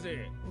せいぜい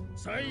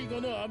最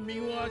後の安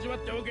眠を味わっ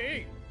てお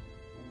け。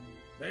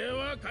で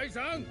は解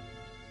散。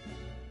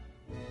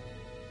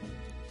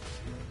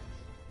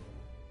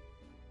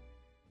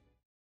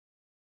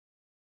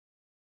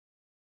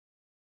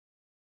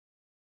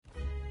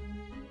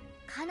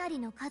かなり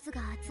の数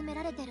が集め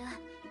られてる。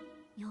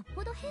よっ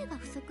ぽど兵が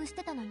不足し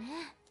てたの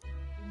ね。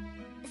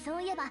そ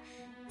ういえば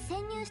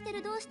潜入して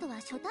る同士とは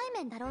初対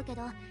面だろうけ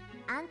ど、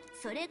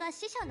それが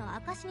死者の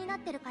証になっ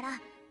てるから、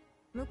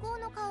向こう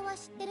の顔は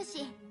知ってる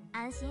し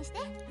安心して。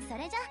そ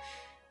れじゃ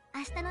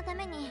明日のた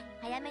めに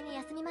早めに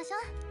休みましょ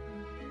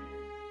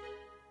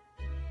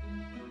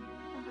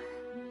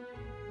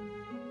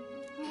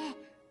う。ね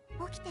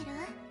え、起きてる？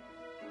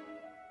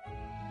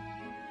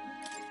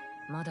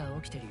まだ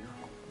起きてるよ。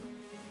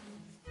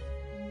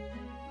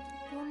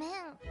ごめん、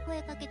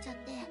声かけちゃっ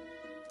て。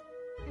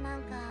な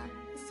んか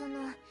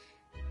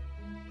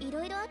い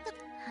ろいろあった。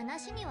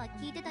話には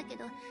聞いてたけ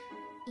ど、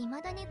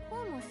未だにこ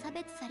うも差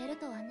別される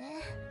とは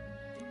ね。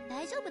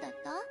大丈夫だっ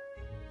た？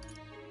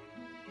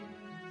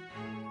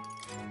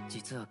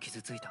実は傷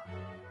ついた。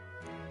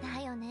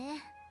だよ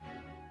ね。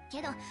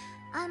けど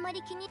あんま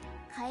り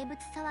怪物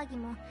騒ぎ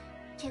も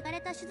汚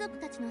れた種族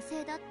たちの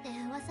せいだって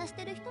噂し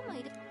てる人も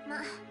いる。ま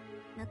あ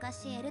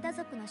昔エルダ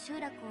族の集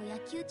落を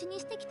焼き討ちに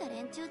してきた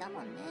連中だ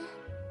もんね。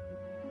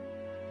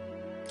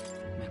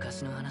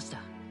昔の話だ。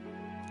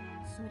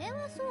それ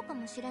はそうか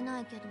もしれな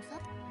いけどさ。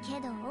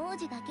けど王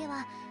子だけ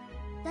は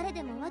誰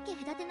でも分け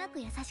隔てなく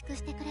優しく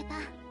してくれた。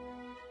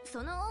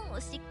その恩を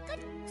しっか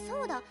り。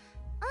そうだ、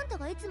あんた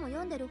がいつも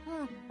読んでる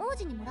本、王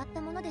子にもらっ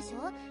たものでし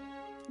ょ。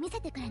見せ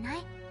てくれな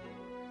い？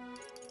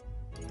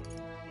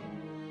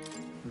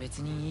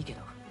別にいいけ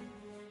ど。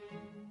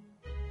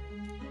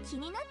気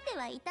になって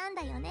はいたん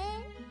だよね。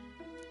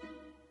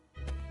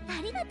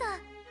ありがとう。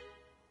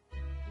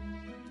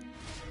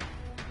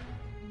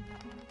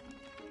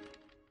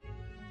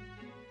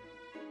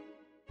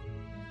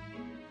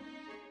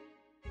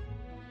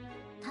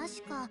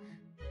確か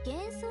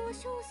幻想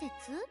小説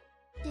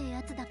って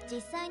やつだ。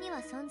実際には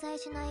存在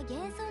しない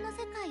幻想の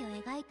世界を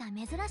描いた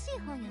珍しい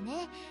本よ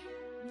ね。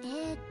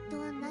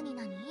何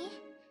々？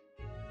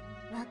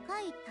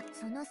若い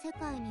その世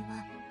界に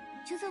は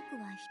種族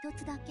は一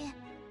つだけ。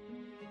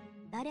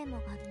誰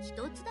もが一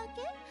つだ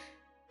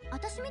け？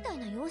私みたい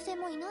な妖精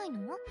もいない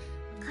の？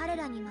彼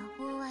らに魔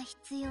法は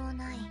必要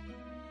ない。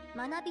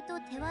学びと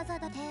手技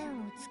だ。天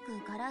をつく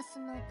ガラス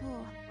の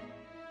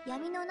塔、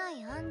闇のな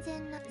い安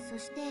全な、そ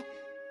して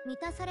満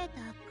たされ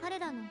た彼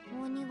らの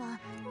方には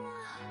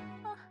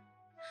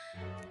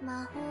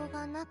魔法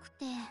がなく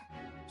て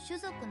種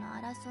族の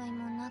争い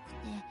もなく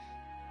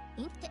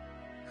ていってあ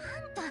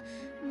んたもう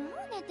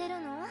寝てる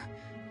の？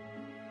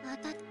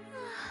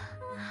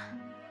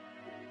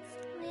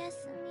おや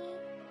すみ。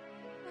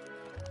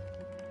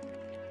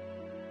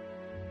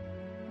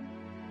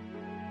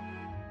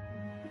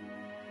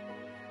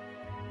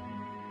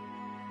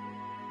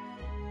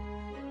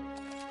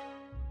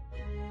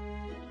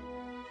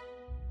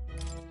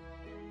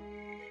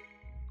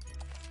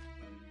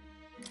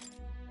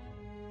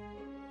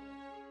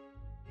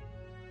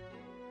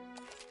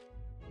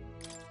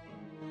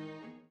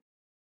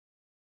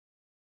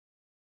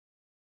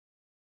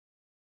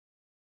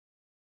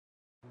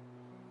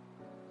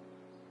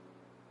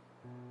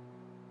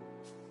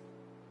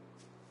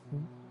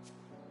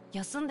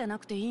休んでな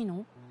くていい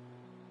の？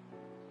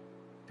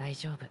大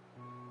丈夫。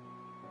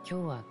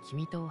今日は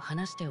君と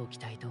話しておき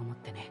たいと思っ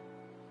てね。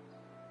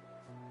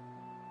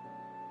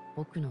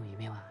僕の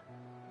夢は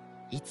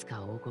いつ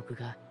か王国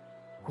が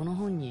この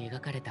本に描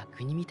かれた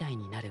国みたい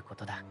になるこ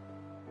とだ。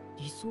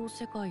理想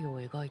世界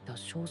を描いた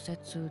小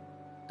説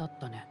だっ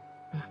たね。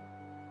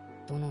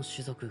どの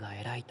種族が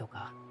偉いと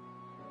か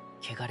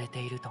汚れ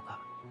ているとか、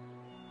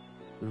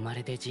生ま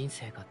れて人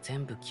生が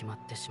全部決まっ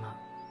てしまう、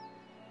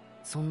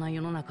そんな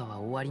世の中は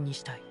終わりに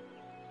したい。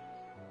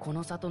こ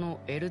の里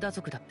のエルダ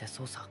族だって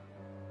そうさ。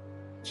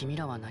君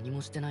らは何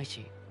もしてない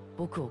し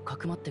僕をか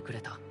くまってくれ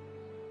た。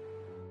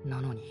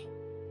なのに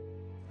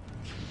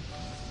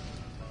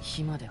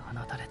火まで放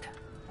たれて、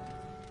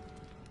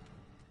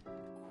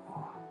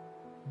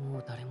も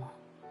う誰も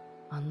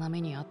あんな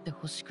目に遭って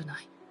ほしくな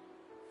い。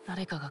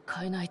誰かが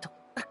変えないと。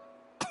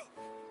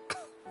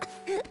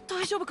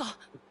大丈夫か？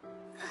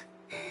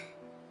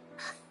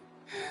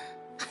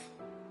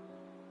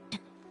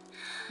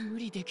無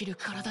理できる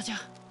体じゃ。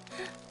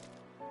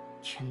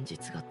現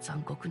実が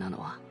残酷なの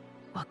は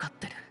分かっ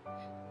てる。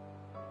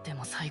で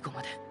も最後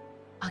まで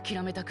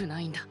諦めたくな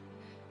いんだ。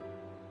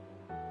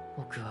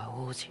僕は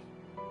王子、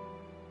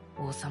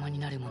王様に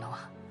なる者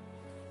は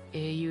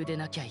英雄で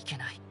なきゃいけ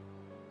ない。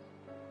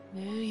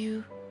英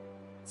雄？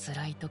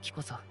辛い時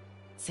こそ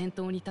先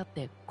頭に立っ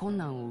て困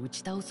難を打ち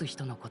倒す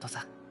人のこと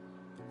さ。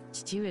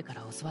父上か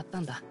ら教わった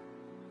んだ。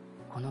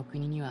この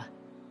国には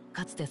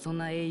かつてそん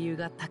な英雄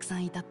がたくさ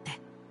んいたって。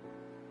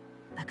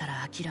だか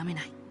ら諦め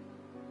ない。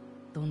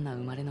どんな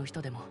生まれの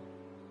人でも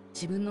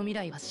自分の未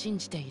来は信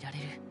じていられ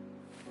る。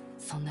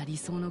そんな理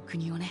想の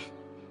国をね。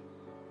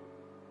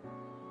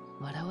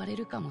笑われ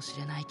るかもし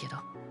れないけど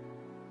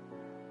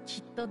き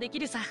っとでき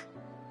るさ。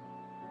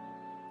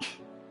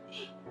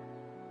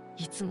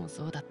いつも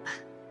そうだっ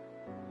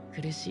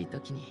た。苦しい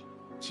時に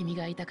君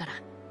がいたから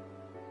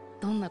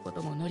どんなこ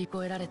とも乗り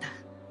越えられた。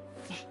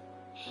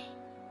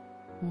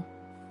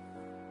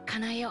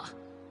叶えよう。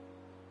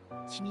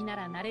君な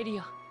らなれる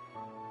よ、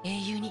英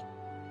雄に。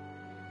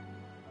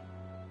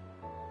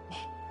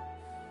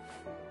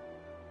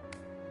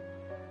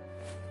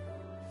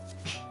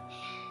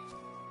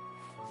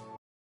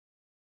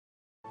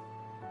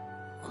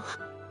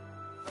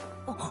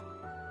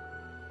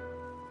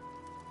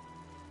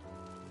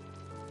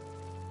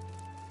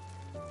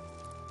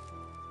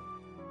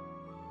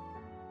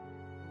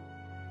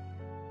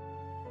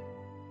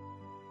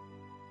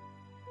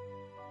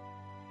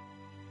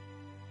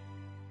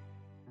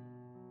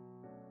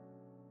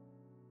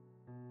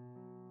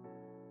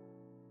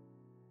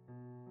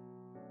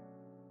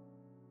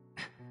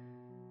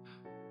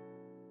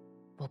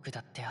僕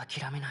だって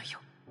諦めないよ。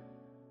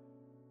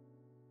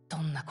ど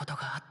んなこと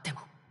があっても。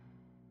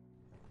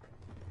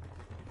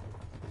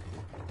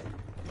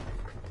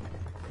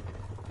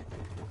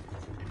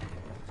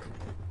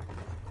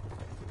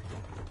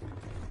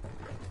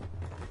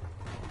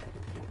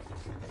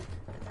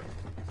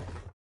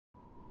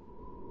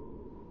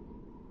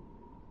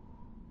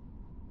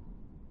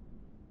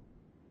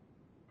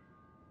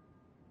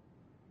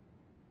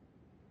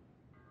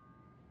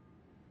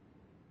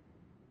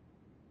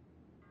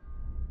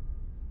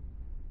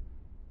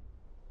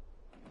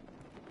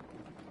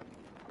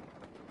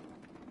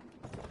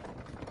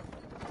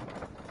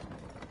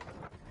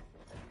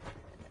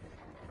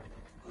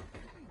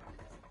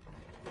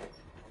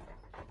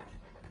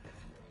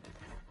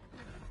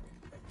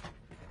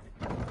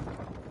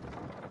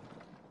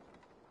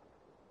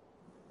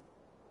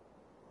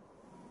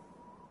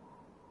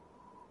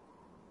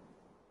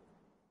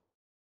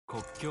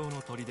国境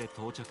の砦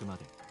到着ま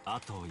であ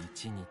と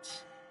1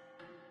日。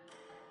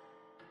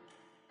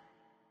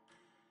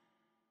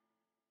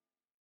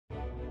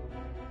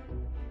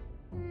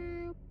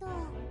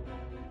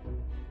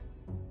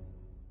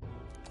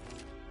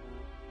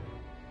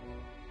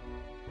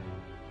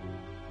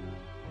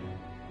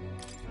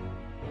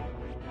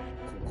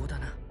ここだ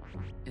な。こ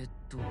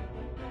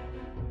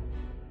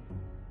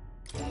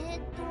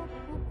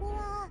こ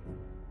は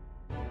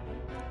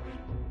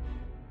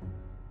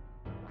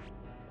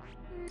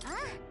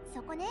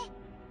そこね。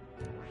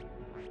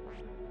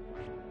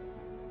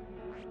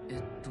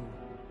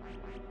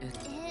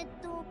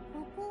こ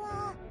こ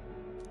は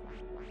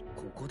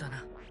ここだ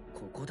な。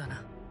ここだ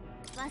な。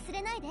忘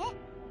れないで。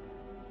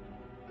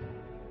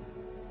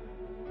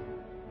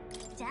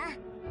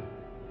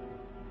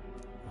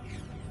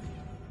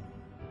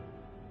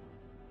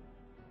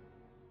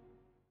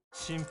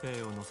新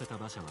兵を乗せた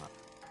馬車は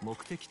目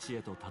的地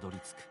へとたどり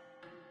着く。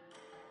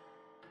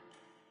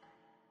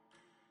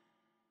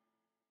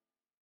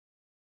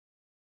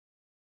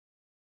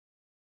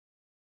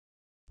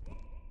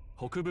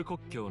北部国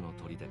境の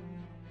砦。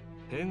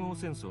併合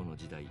戦争の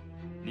時代、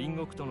隣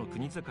国との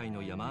国境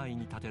の山あい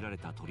に建てられ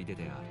た砦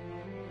であ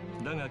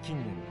る。だが近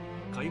年、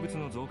怪物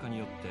の増加に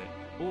よっ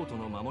て王都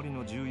の守り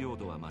の重要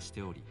度は増し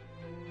ており、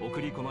送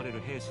り込まれ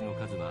る兵士の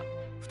数は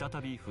再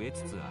び増え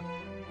つつある。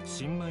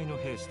新米の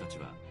兵士たち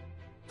は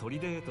砦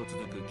へと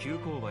続く急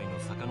勾配の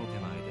坂の手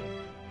前で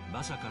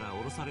馬車から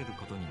降ろされる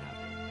ことになる。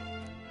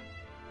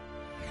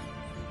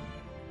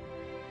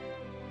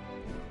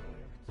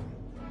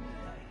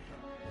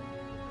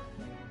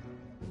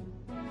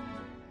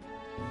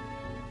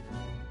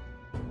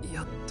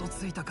やっと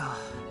着いたか。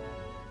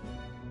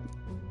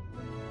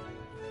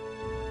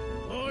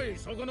おい、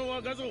そこの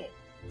若造、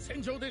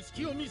戦場で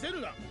隙を見せ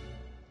るな。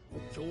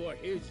国境は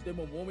兵士で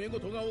も揉め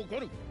事が起こ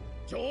る。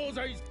常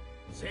在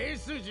背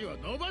筋を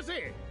伸ば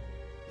せ。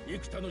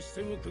幾多の視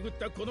線をくぐっ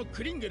たこの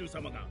クリンゲル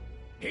様が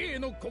兵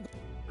のここ、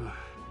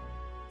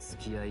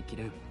付き合いき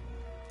れん。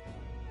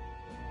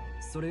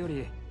それよ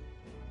り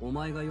お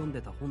前が読ん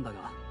でた本だ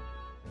が、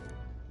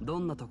ど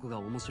んなとこが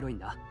面白いん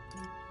だ？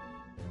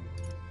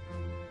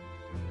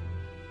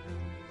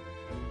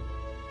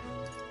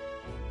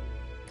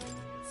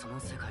その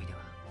世界では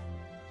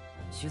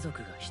種族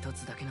が一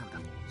つだけなん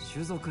だ。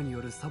種族によ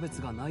る差別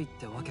がないっ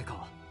てわけ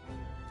か。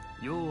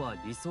要は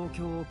理想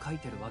郷を書い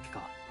てるわけ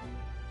か。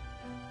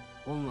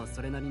本は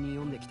それなりに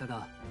読んできた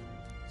が、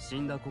死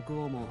んだ国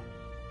王も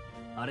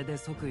あれで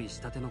即位し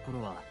たての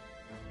頃は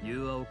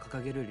融和を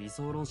掲げる理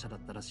想論者だっ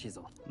たらしい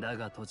ぞ。だ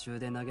が途中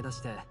で投げ出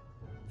して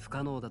不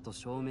可能だと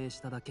証明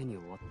しただけに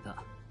終わっ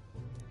た。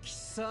貴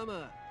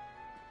様、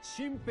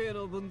新兵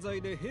の分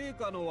際で陛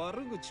下の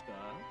悪口か？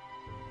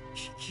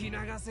聞き流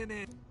せ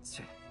ねえ。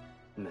ち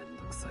めん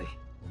どくさい。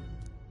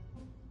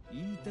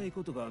言いたい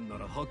ことがあんな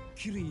らはっ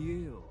きり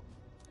言えよ。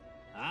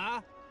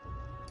あ？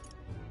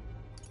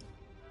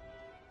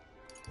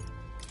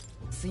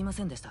すいま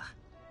せんでした。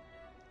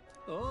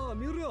ああ、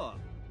見ろ。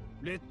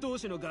劣等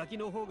種のガキ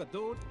の方が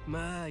どう…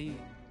まあいい。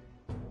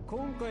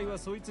今回は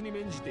そいつに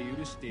免じて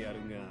許してやる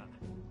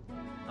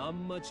が、あ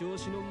んま調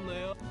子乗んな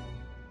よ。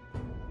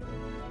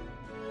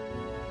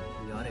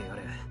やれや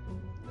れ。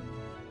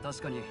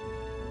確かに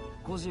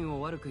個人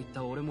を悪く言っ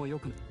た俺もよ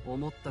く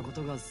思ったこ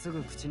とがす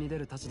ぐ口に出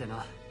るたちで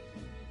な。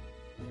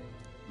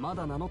ま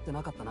だ名乗って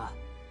なかったな。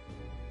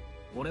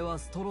俺は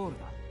ストロール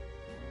だ。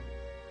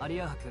アリ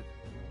ア伯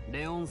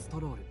レオン・スト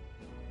ロール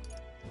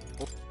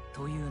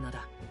という名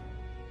だ。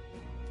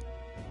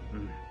う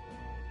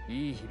ん、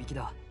いい響き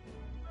だ。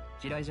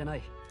嫌いじゃな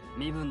い。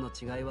身分の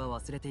違いは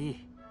忘れてい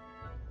い。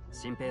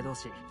新兵同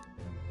士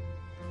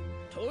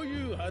と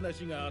いう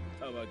話があっ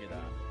たわけだ。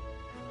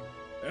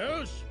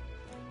よし、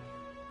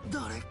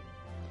誰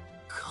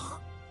か。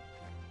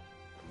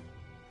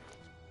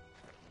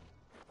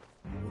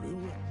俺は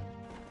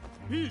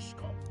兵士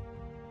か。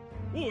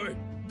おい、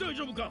大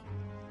丈夫か？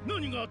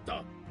何があっ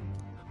た？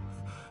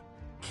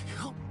気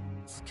を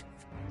つけ。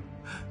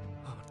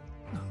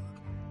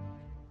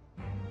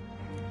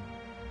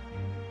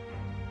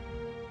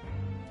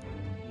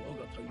我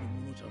が隊の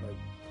ものじゃない。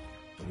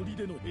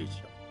砦の兵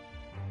士だ。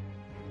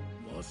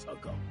まさ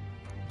か。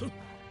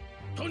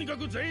とにか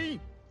く全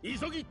員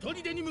急ぎ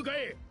砦に向か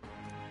え。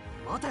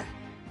待て、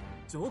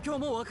状況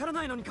もわから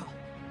ないのにか。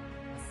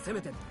せめ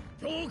て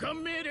教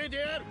官命令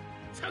である。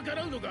逆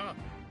らうのか？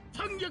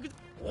反逆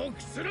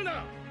臆する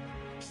な。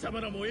貴様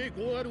らも栄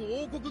光ある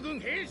王国軍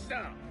兵士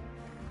だ。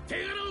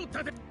手柄を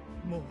立て。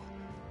も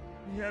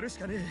うやるし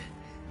かね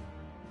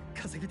え。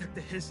稼ぎたく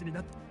て兵士に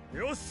なった。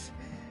よし、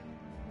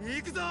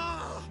行くぞ。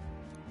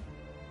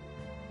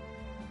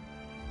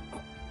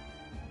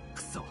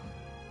くそ、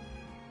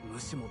無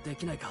視もで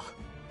きないか。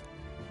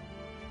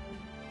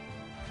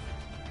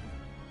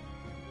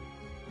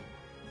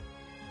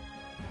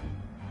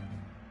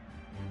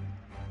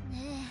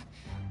ね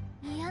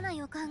え、嫌な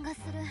予感がす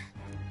る。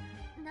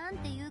なん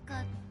ていう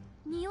か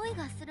匂い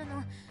がする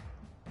の。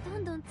ど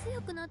んどん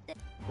強くなって。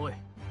おい、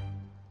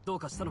どう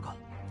かしたのか？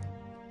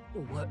お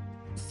前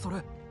そ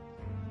れ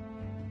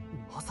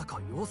まさか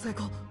妖精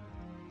か？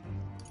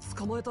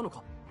捕まえたの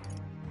か？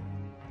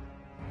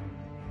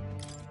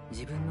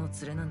自分の連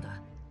れなんだ。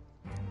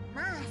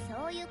まあ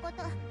そういうこ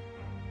と。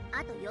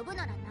あと呼ぶ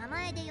なら名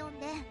前で呼ん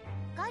で。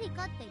ガリ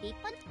カって立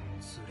派に。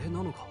連れ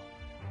なのか？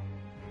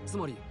つ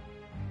まり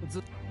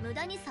無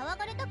駄に騒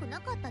がれたくな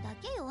かっただ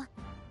けよ。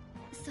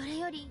それ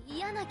より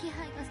嫌な気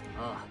配が。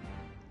ああ、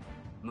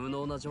無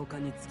能な上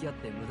官に付き合っ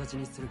て無駄死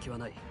にする気は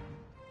ない。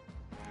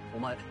お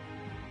前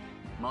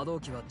魔導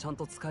機はちゃん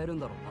と使えるん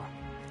だろうな。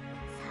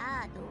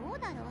さあどう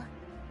だろう。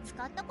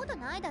使ったこと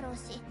ないだろう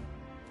し。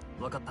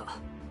分かった。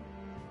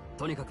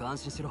とにかく安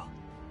心しろ。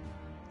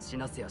死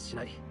なせやし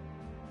ない。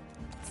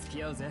付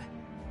き合うぜ。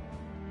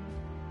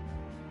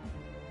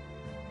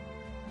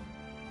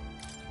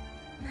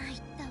参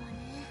ったわね。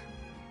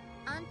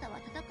あんたは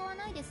戦わ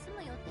ないで済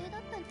む予定だ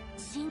ったの。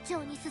慎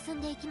重に進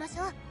んでいきまし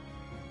ょう。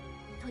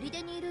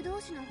砦にいる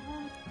同士の方。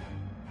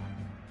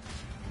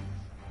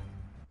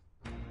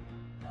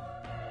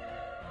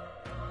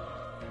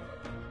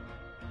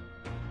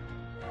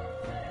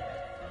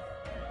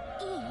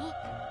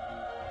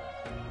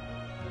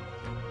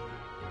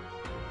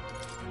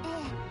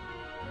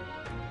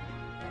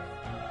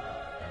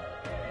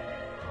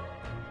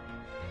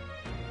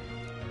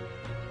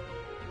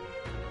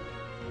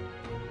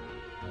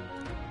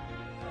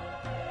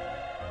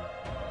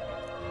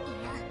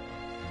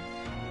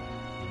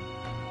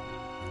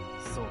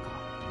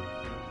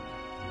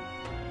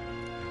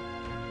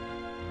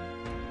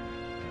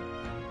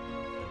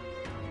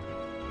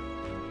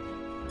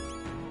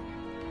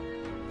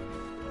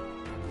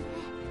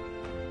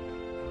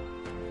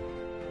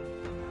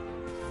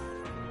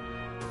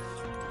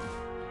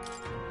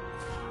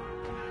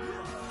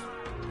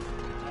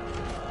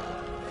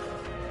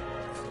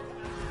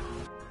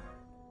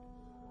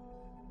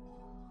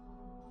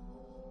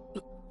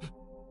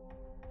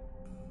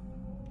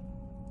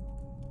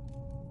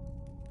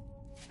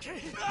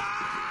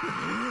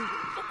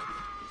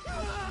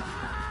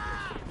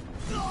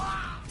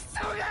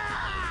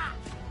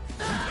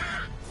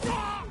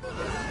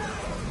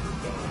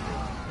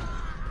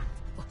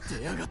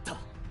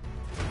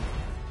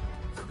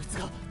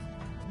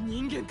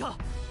か。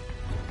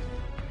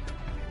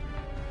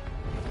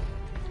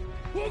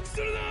臆す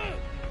るな。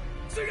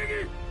追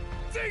撃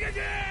追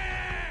撃。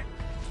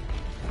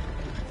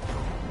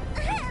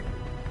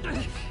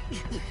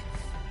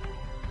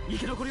生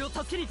き残りを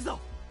助けに行くぞ。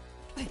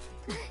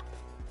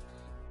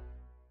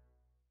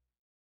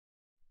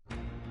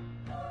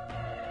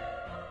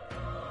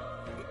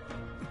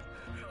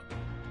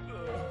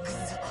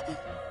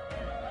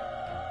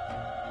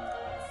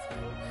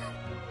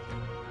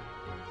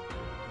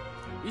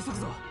急ぐ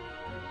ぞ。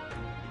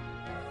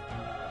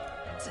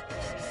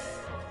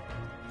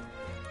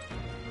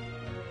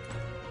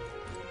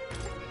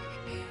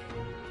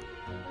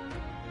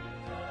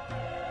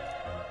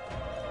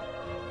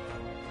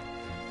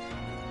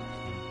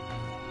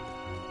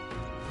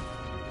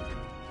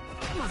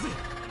まずい。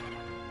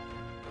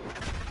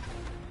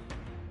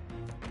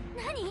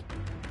何？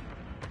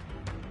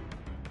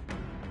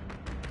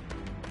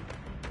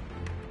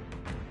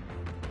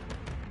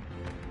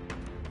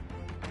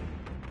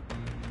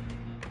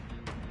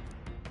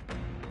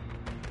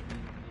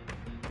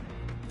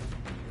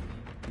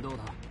どう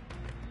だ。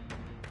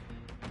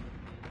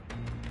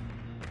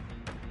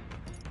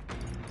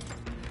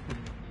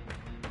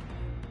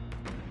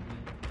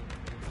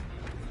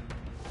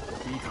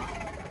いいか。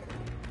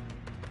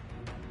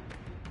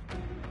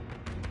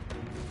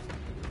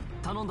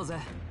頼んだぜ。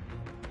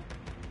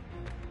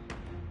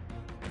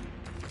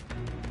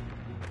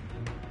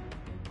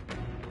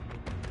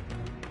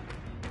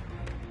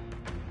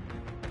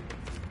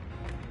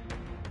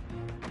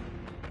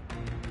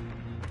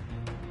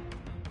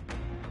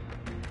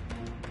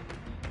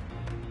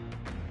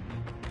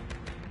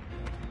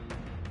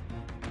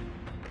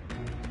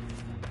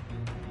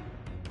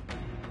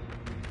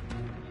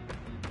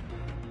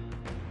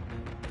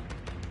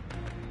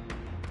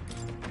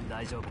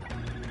大丈夫だ。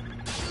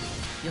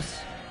よ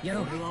し、や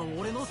ろう。俺は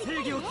俺の正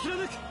義を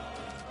貫く。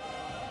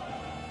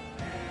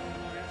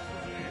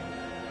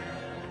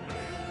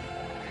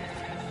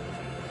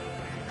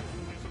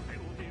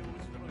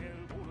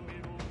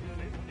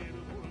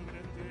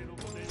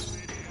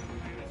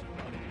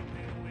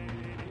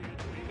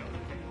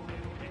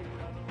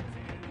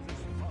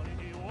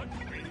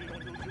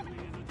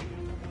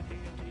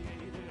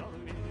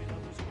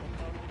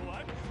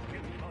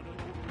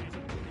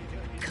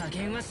加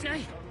減はしな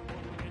い。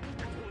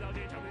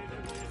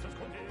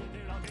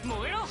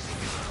燃えろ。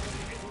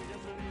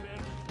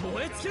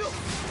燃え尽きろ。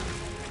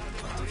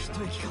あと一息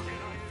か。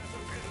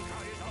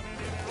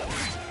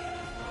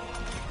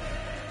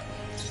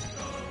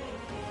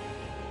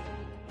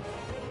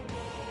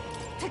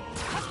てっ、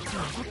勝って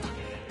は取った。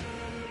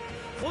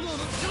炎の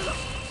力だ。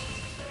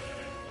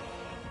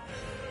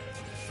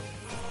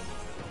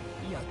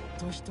やっ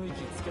と一息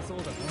つけそう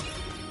だな。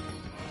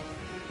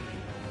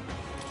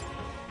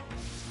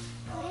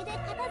これで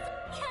片付やっ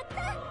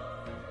た。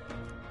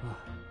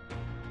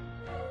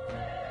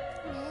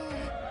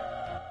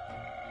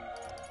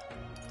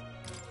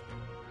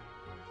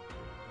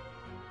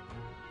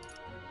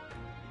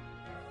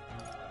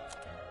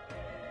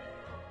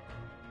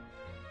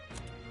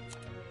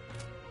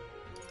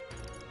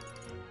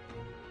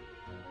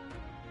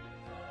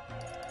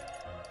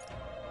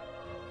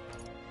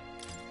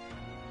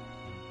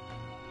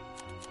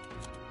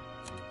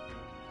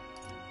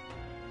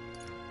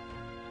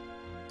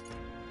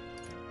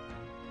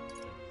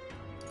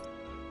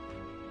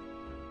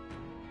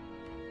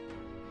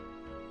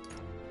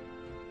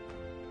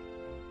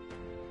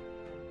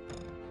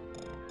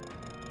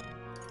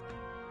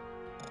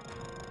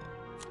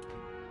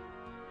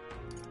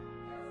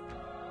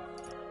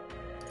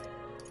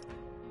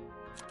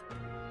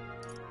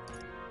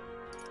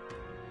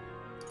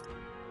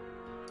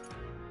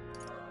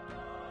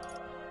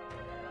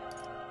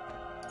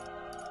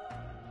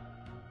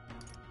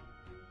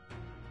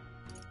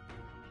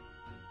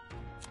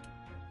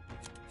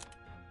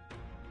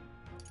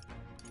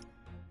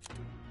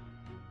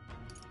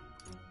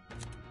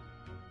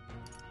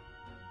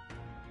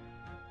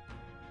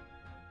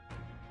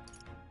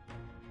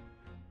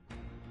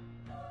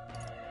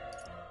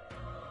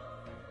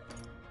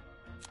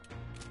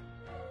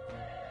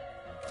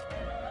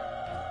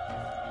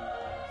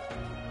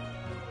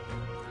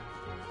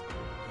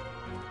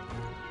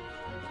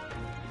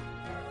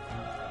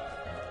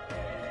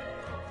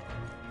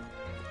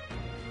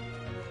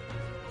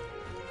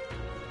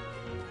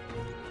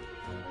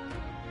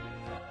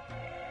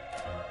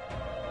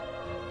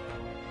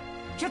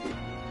キャッ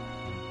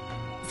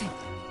せっ。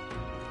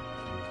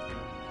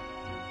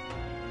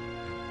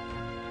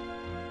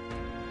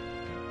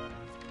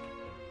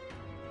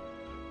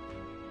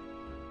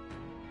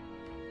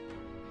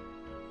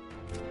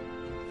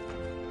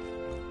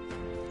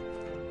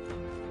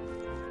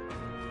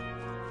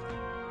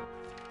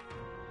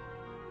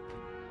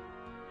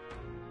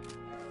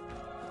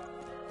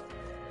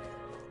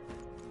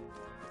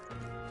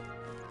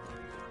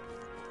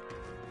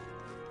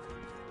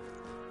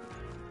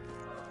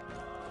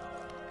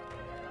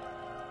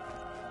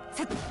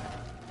せっ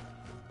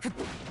ふっ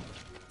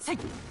せい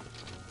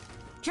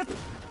キャッ。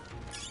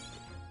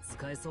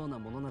使えそうな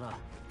ものならも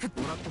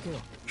らっとけよ。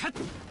カッ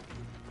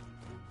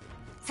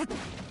ひど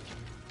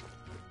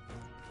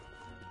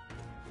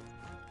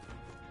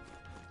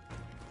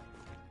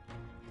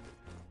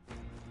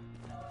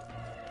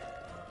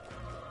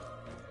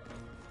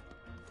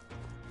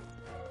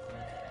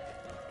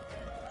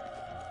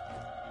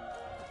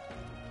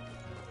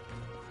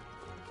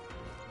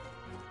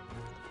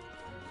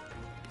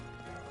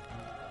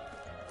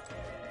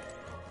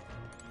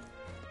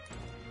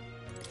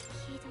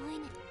い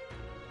ね。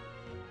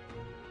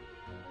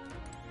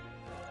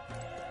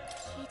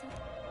ひどい。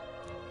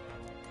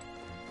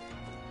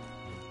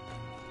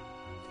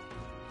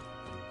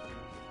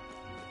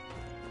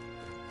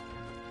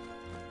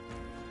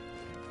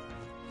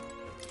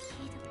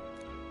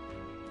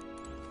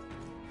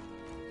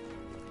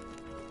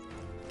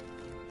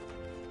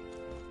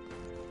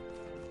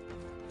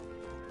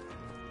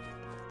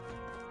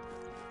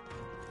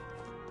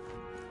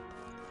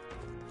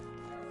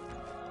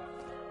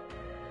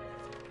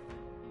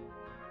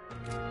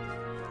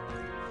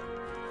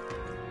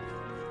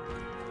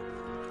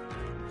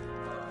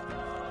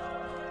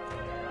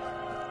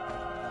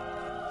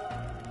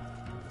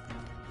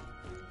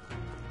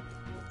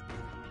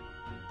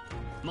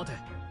待て、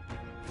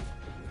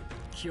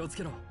気をつ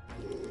けろ。ね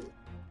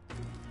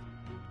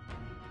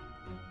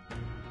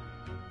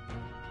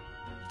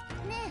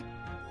え、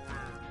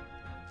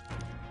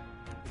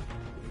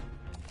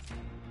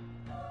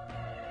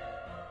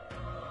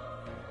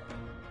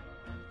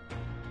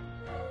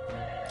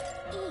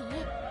い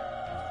い？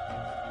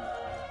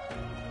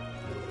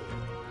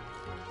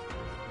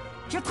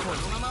この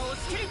まま落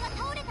ちる。が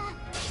倒れた。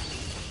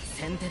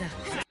先手だ。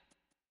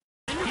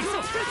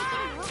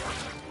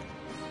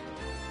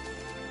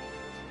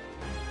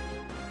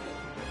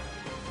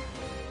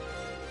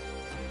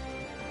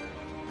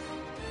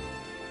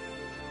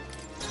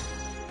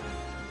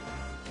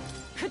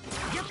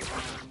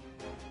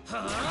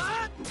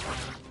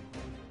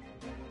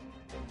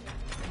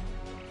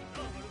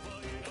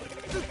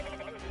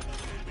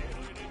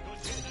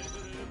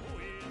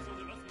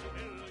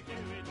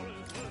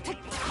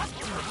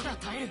まだ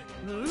耐える。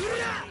うら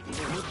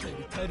思ったよ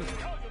り耐える。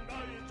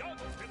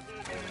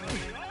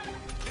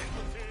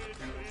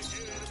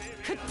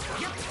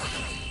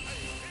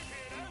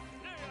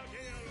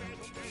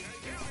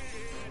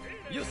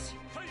よし、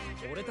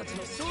俺たちの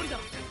勝利だ。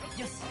よ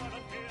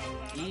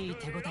し、いい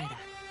手応えだ。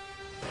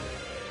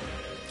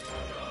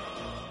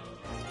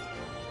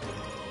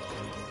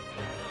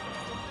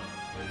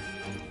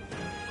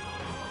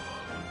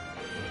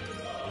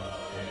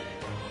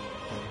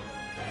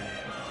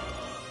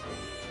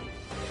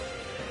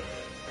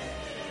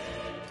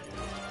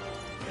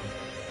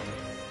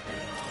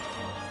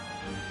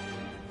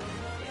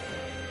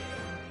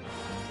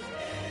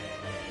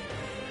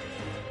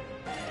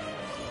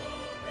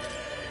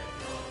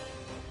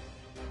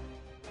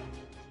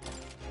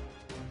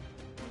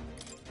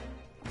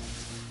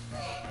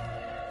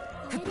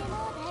これでもう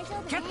大丈夫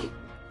ね。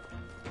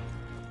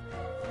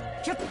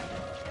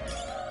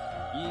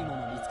いいもの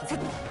見つけたな。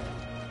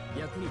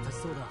役に立ち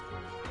そうだ。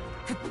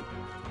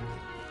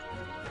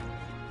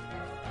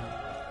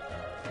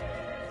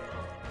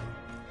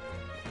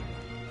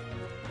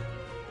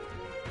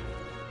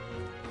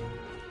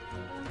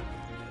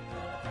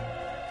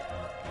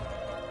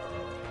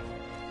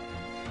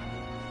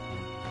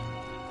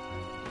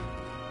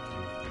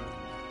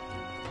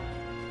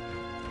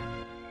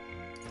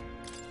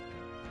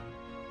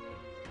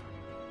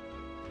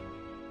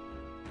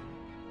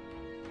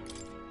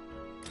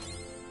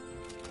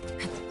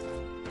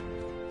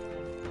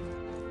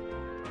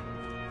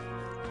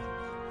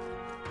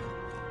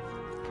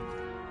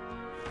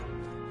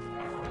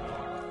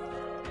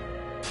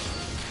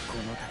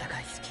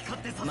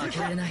負け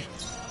られない。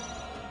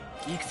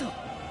行くぞ。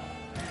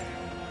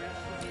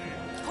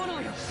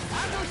炎よ、あ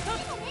と一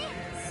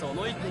つ。そ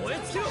の一個燃え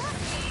尽きろ。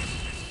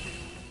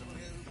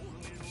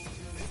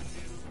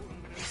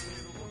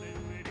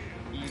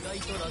意外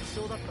と楽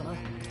勝だったな。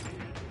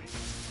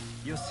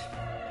よし、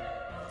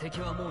敵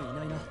はもうい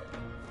ないな。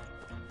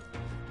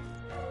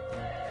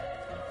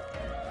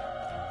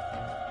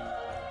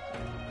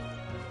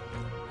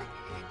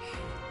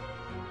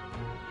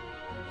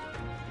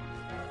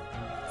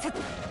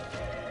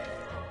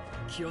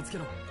気をつけ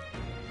ろ。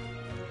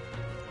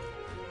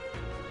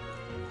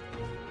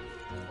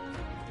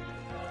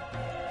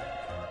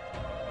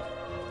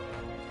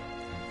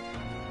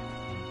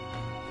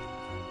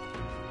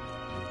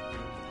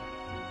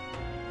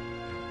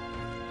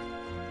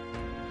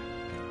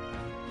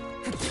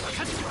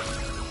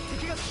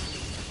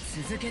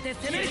続けて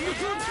攻める。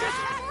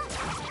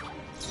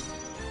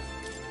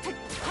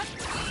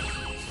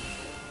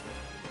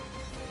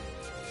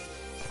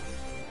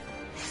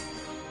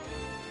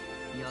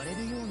やれ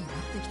るようになっ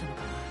てきたの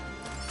かな。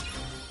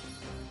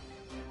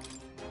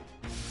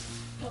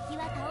敵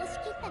は倒し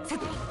きったみたい。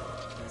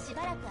し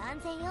ばらく安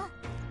全よ。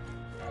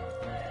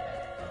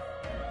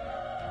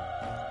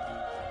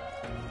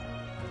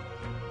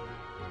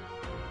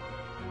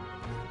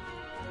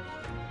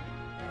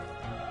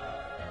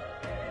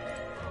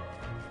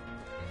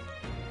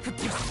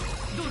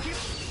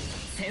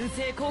先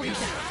制攻撃だ。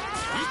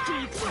一気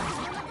に行くぞ。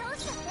倒し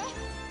ちゃって。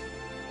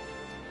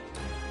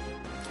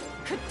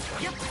最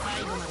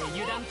後まで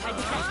油断大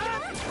敵だ。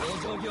往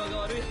生際が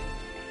悪い。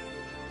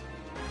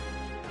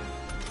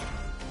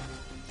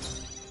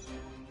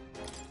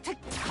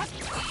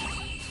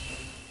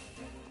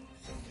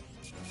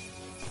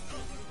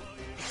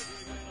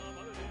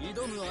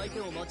挑む相手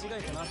を間違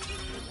えたな。こ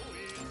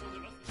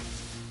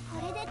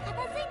れで片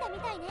付いたみ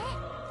たいね。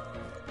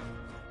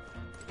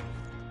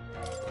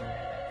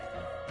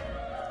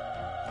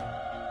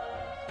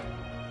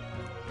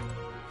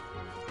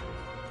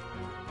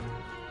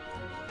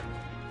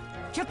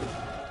キュッ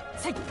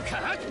せいかっ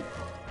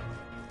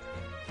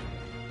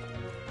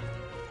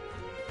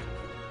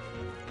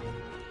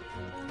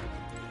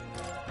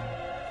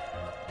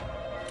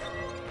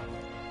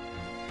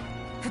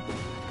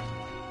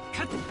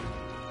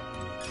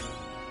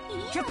いい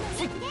もの見つ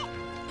け、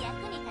役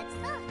に立ち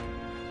そう。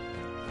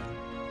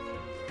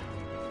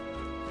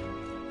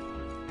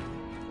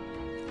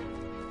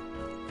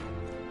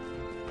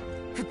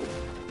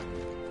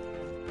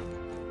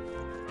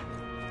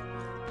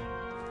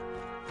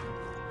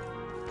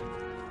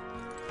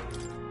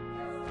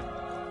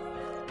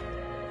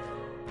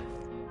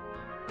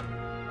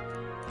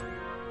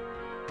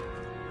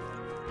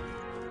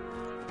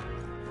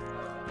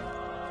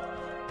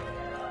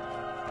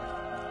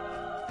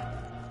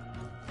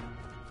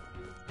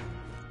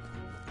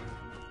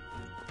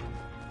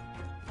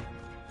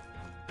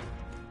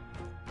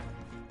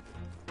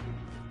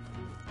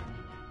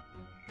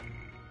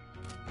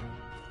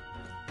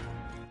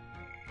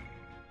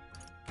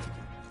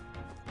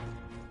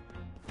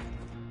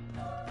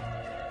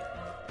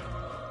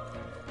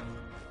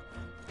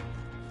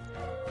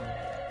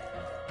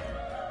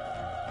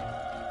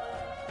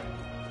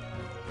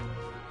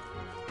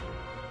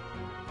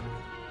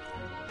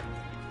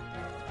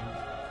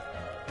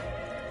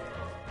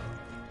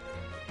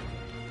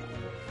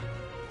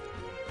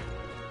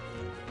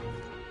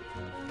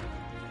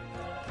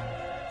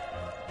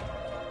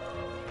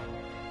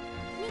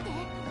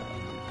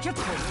キュッ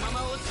この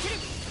まま落ちきる。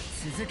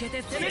続け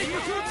て攻める。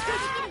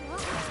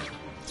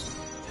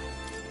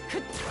ふ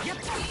っやっ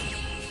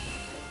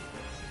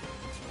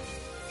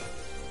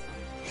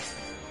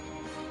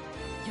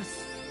よし、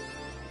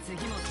次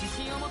も自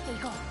信を持ってい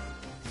こう。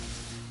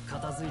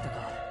片付いた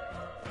か。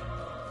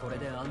これ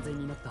で安全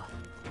になった。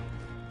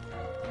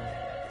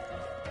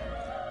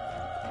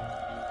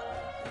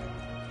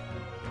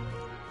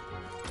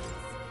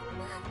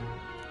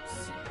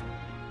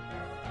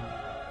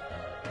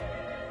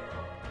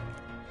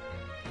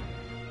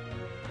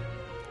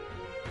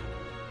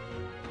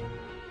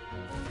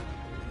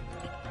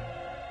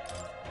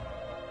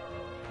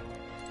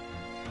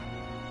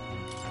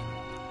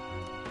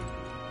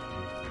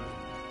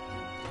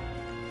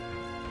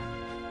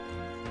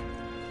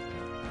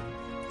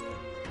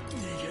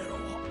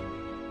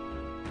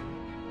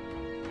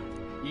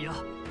いや、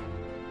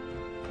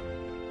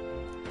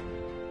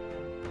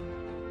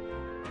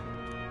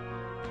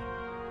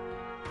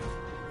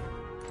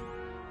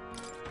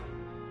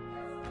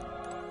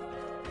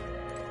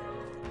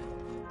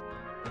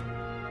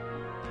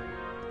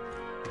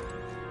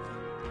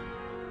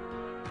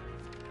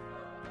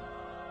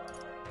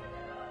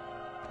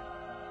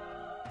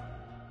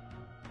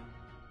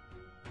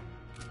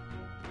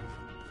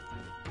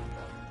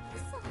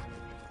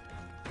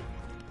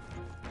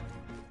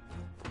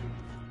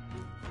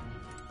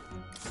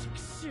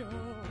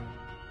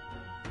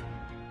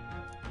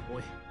お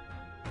い、く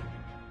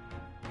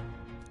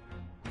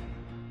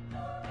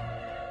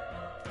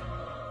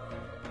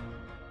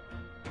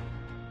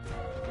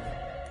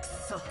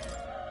そ。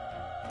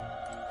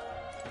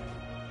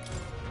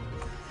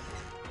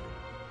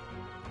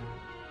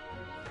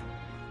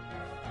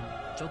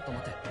ちょっと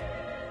待て。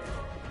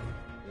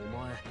お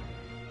前、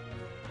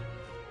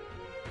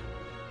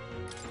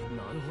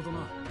なるほどな。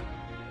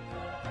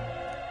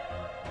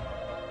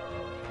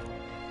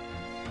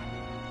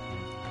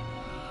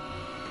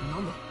な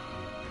んだ。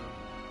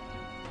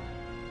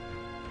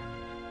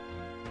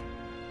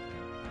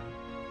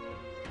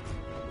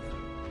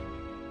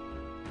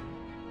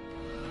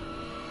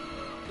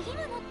今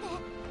のって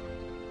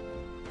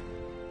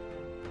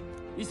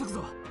急ぐ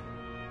ぞ。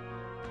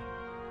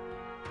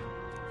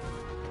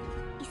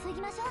急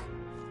ぎましょう。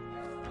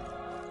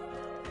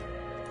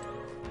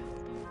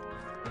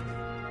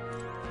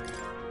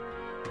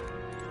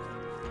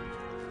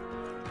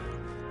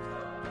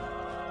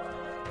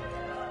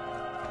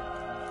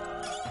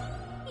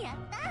やっ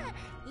た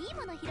ー、いい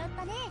もの拾っ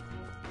たね。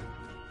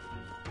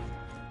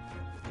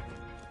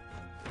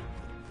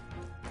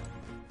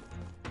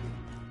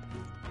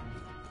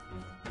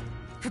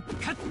ふっ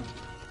かっ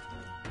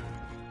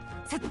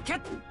せっかっ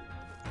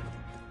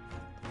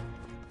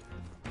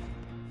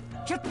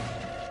キュッ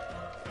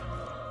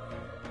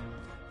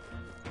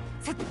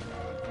せっ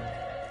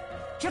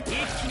キュッ一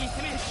気に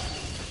攻める。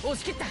押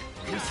し切った。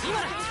今だ。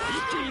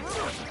一気に行くぞ。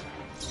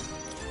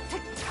せっ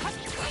かっ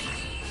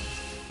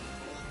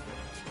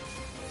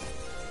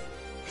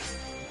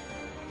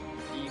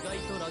意外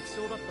と楽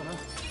勝だったな。悪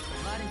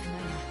くな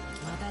いな。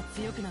また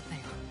強くなった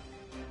よ。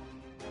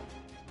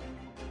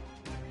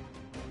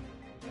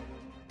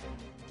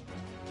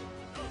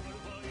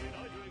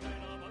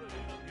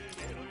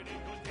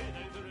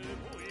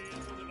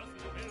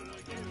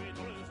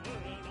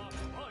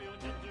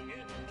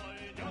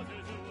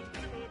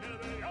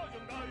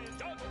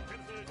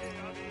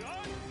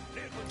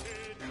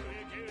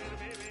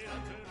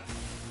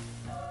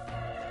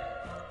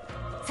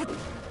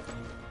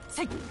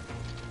せい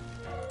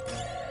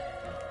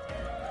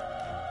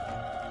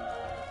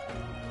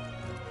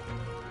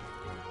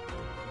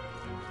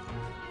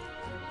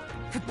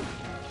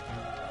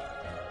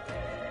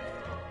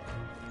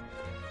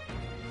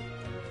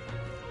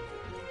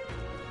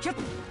キュッ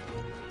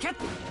キュッ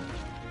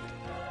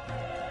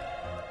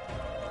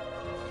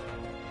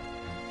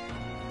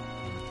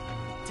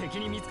敵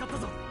に見つかった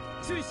ぞ。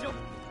注意しろ。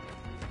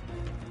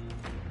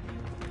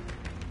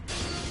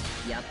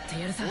やって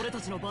やるさ。俺た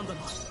ちの番だ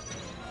な。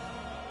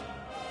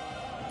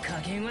加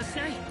減はし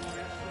ない。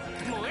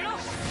燃えろ。は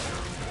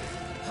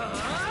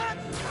あ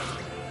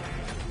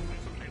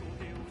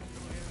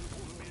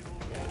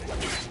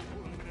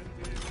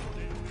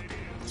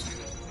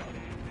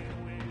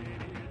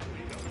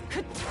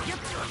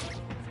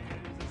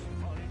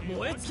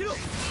燃え尽きろ。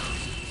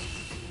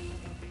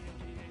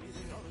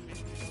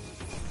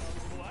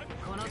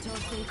この調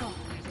子で行こ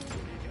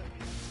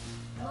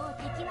う。もう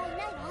敵はいない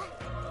わ。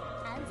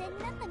安全に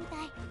なったみたい。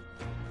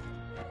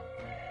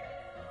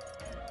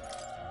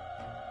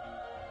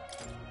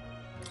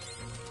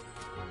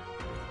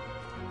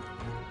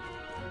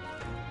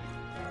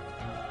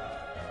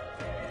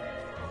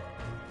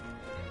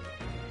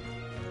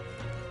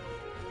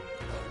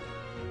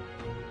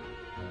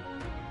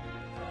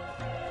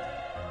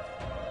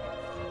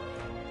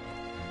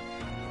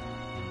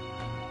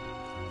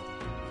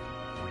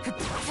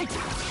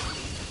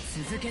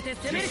続けて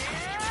攻める。一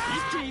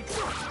気に行くぞ。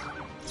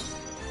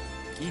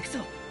行くぞ。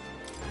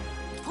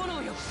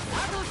炎よ、あ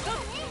と一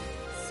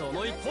つ。その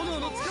炎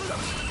の力だ。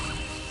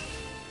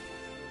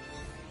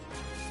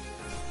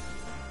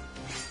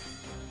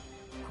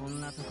こ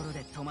んなところ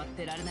で止まっ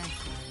てられない。こ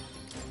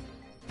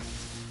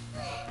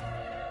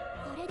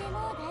れで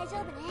もう大丈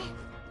夫ね。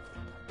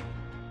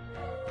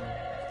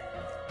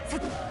せっ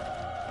か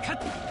っ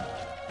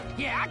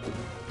やっ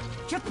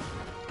キュッ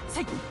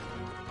せいて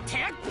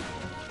やっ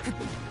くっ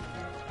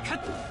かっ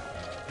か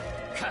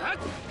っ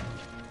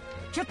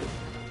キュッ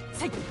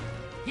せい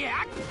や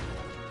っ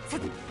せっ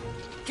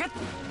キュッ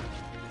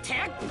て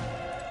やっ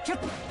キュッ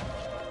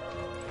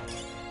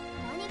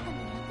何かの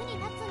役に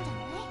立つんじゃ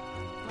ない？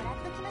もらっ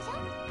ときましょう。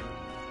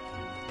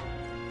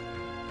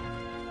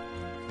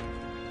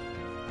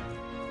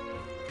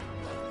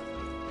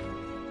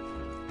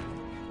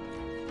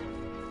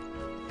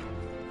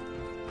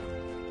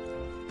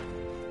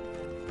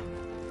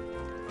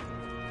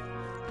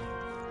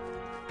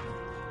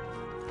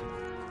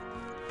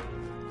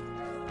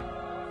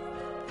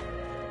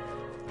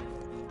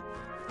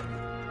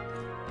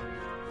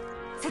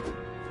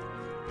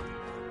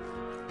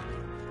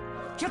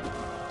キュッ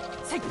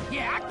せい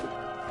やっ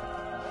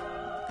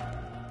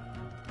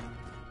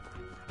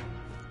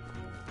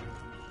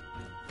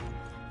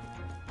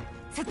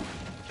せっ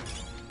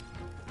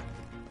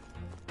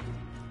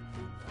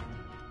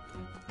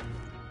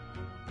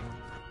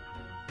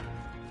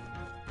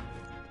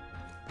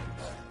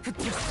ふっよ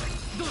し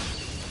どうだ。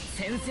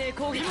先制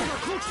攻撃の後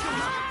期かな。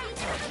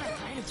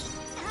耐える。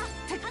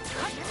てっ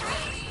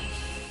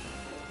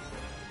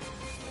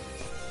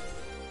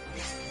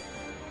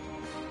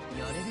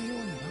やれるよう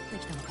になって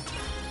きたのか。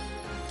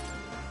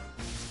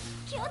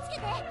気をつけ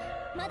て。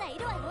まだい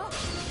るわよ。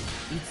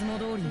いつも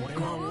通りに俺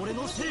は俺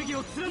の正義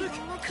を貫く。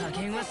加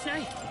減はしな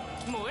い。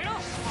燃えろ。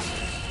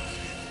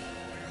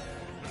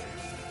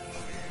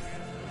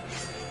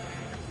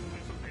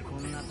こ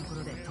んなとこ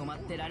ろで止まっ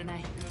てられな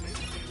い。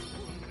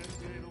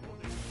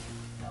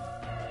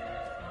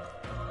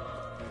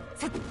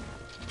せっ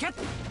キャッ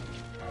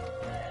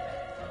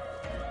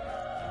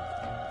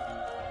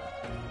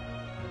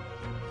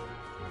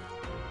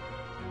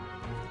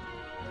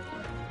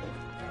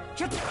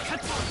キャッキャッ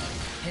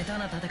下手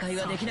な戦い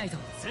はできないぞ。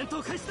戦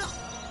闘開始だ。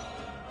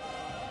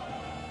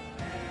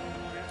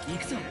行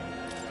くぞ。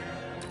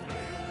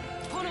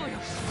炎よ、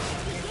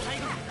最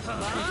後だ。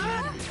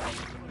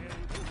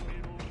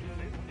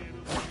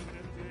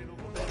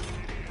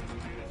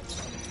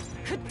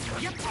ふっ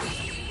やっ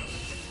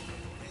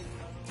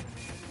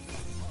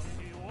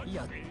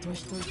やっと一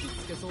息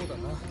つけそうだ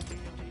な。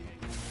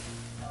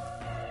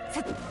せ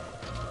っ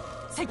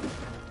せい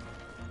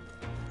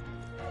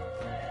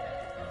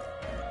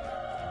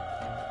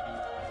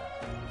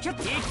キュッ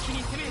一気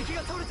に攻める。敵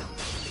が倒れた。よ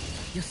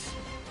し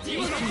一気に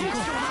行こ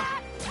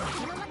う。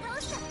そのまま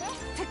倒しちゃって。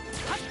てっ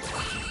はっ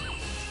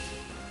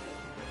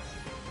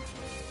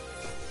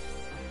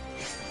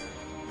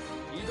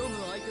挑む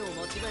相手を間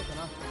違えたな。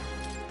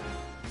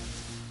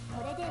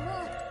これでもう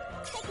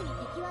奇跡に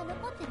敵は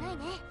残ってない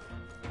ね。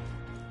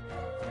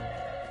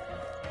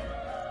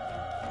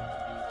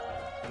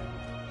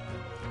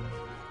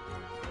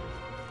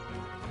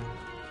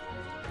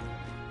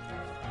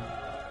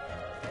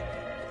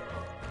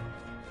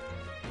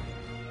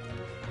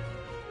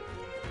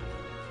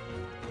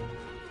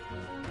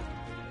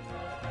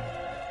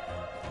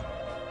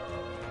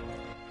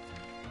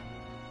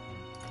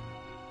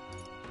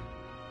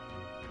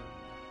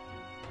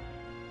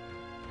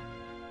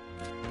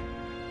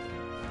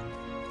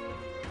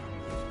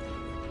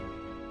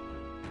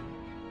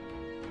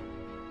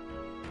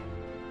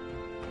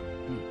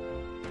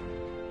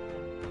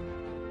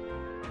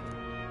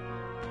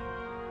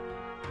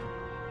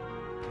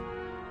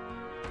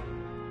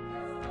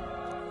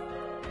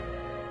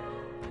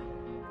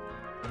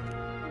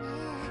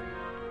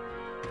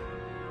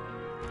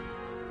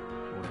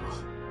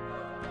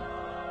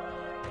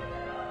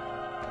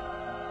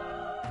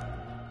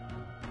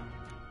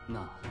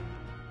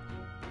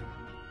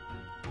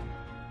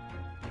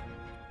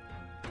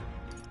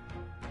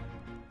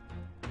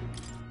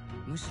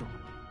むしろ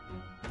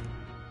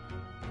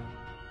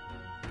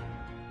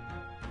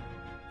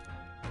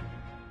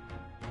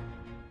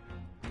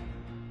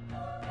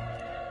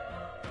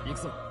行く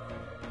ぞ。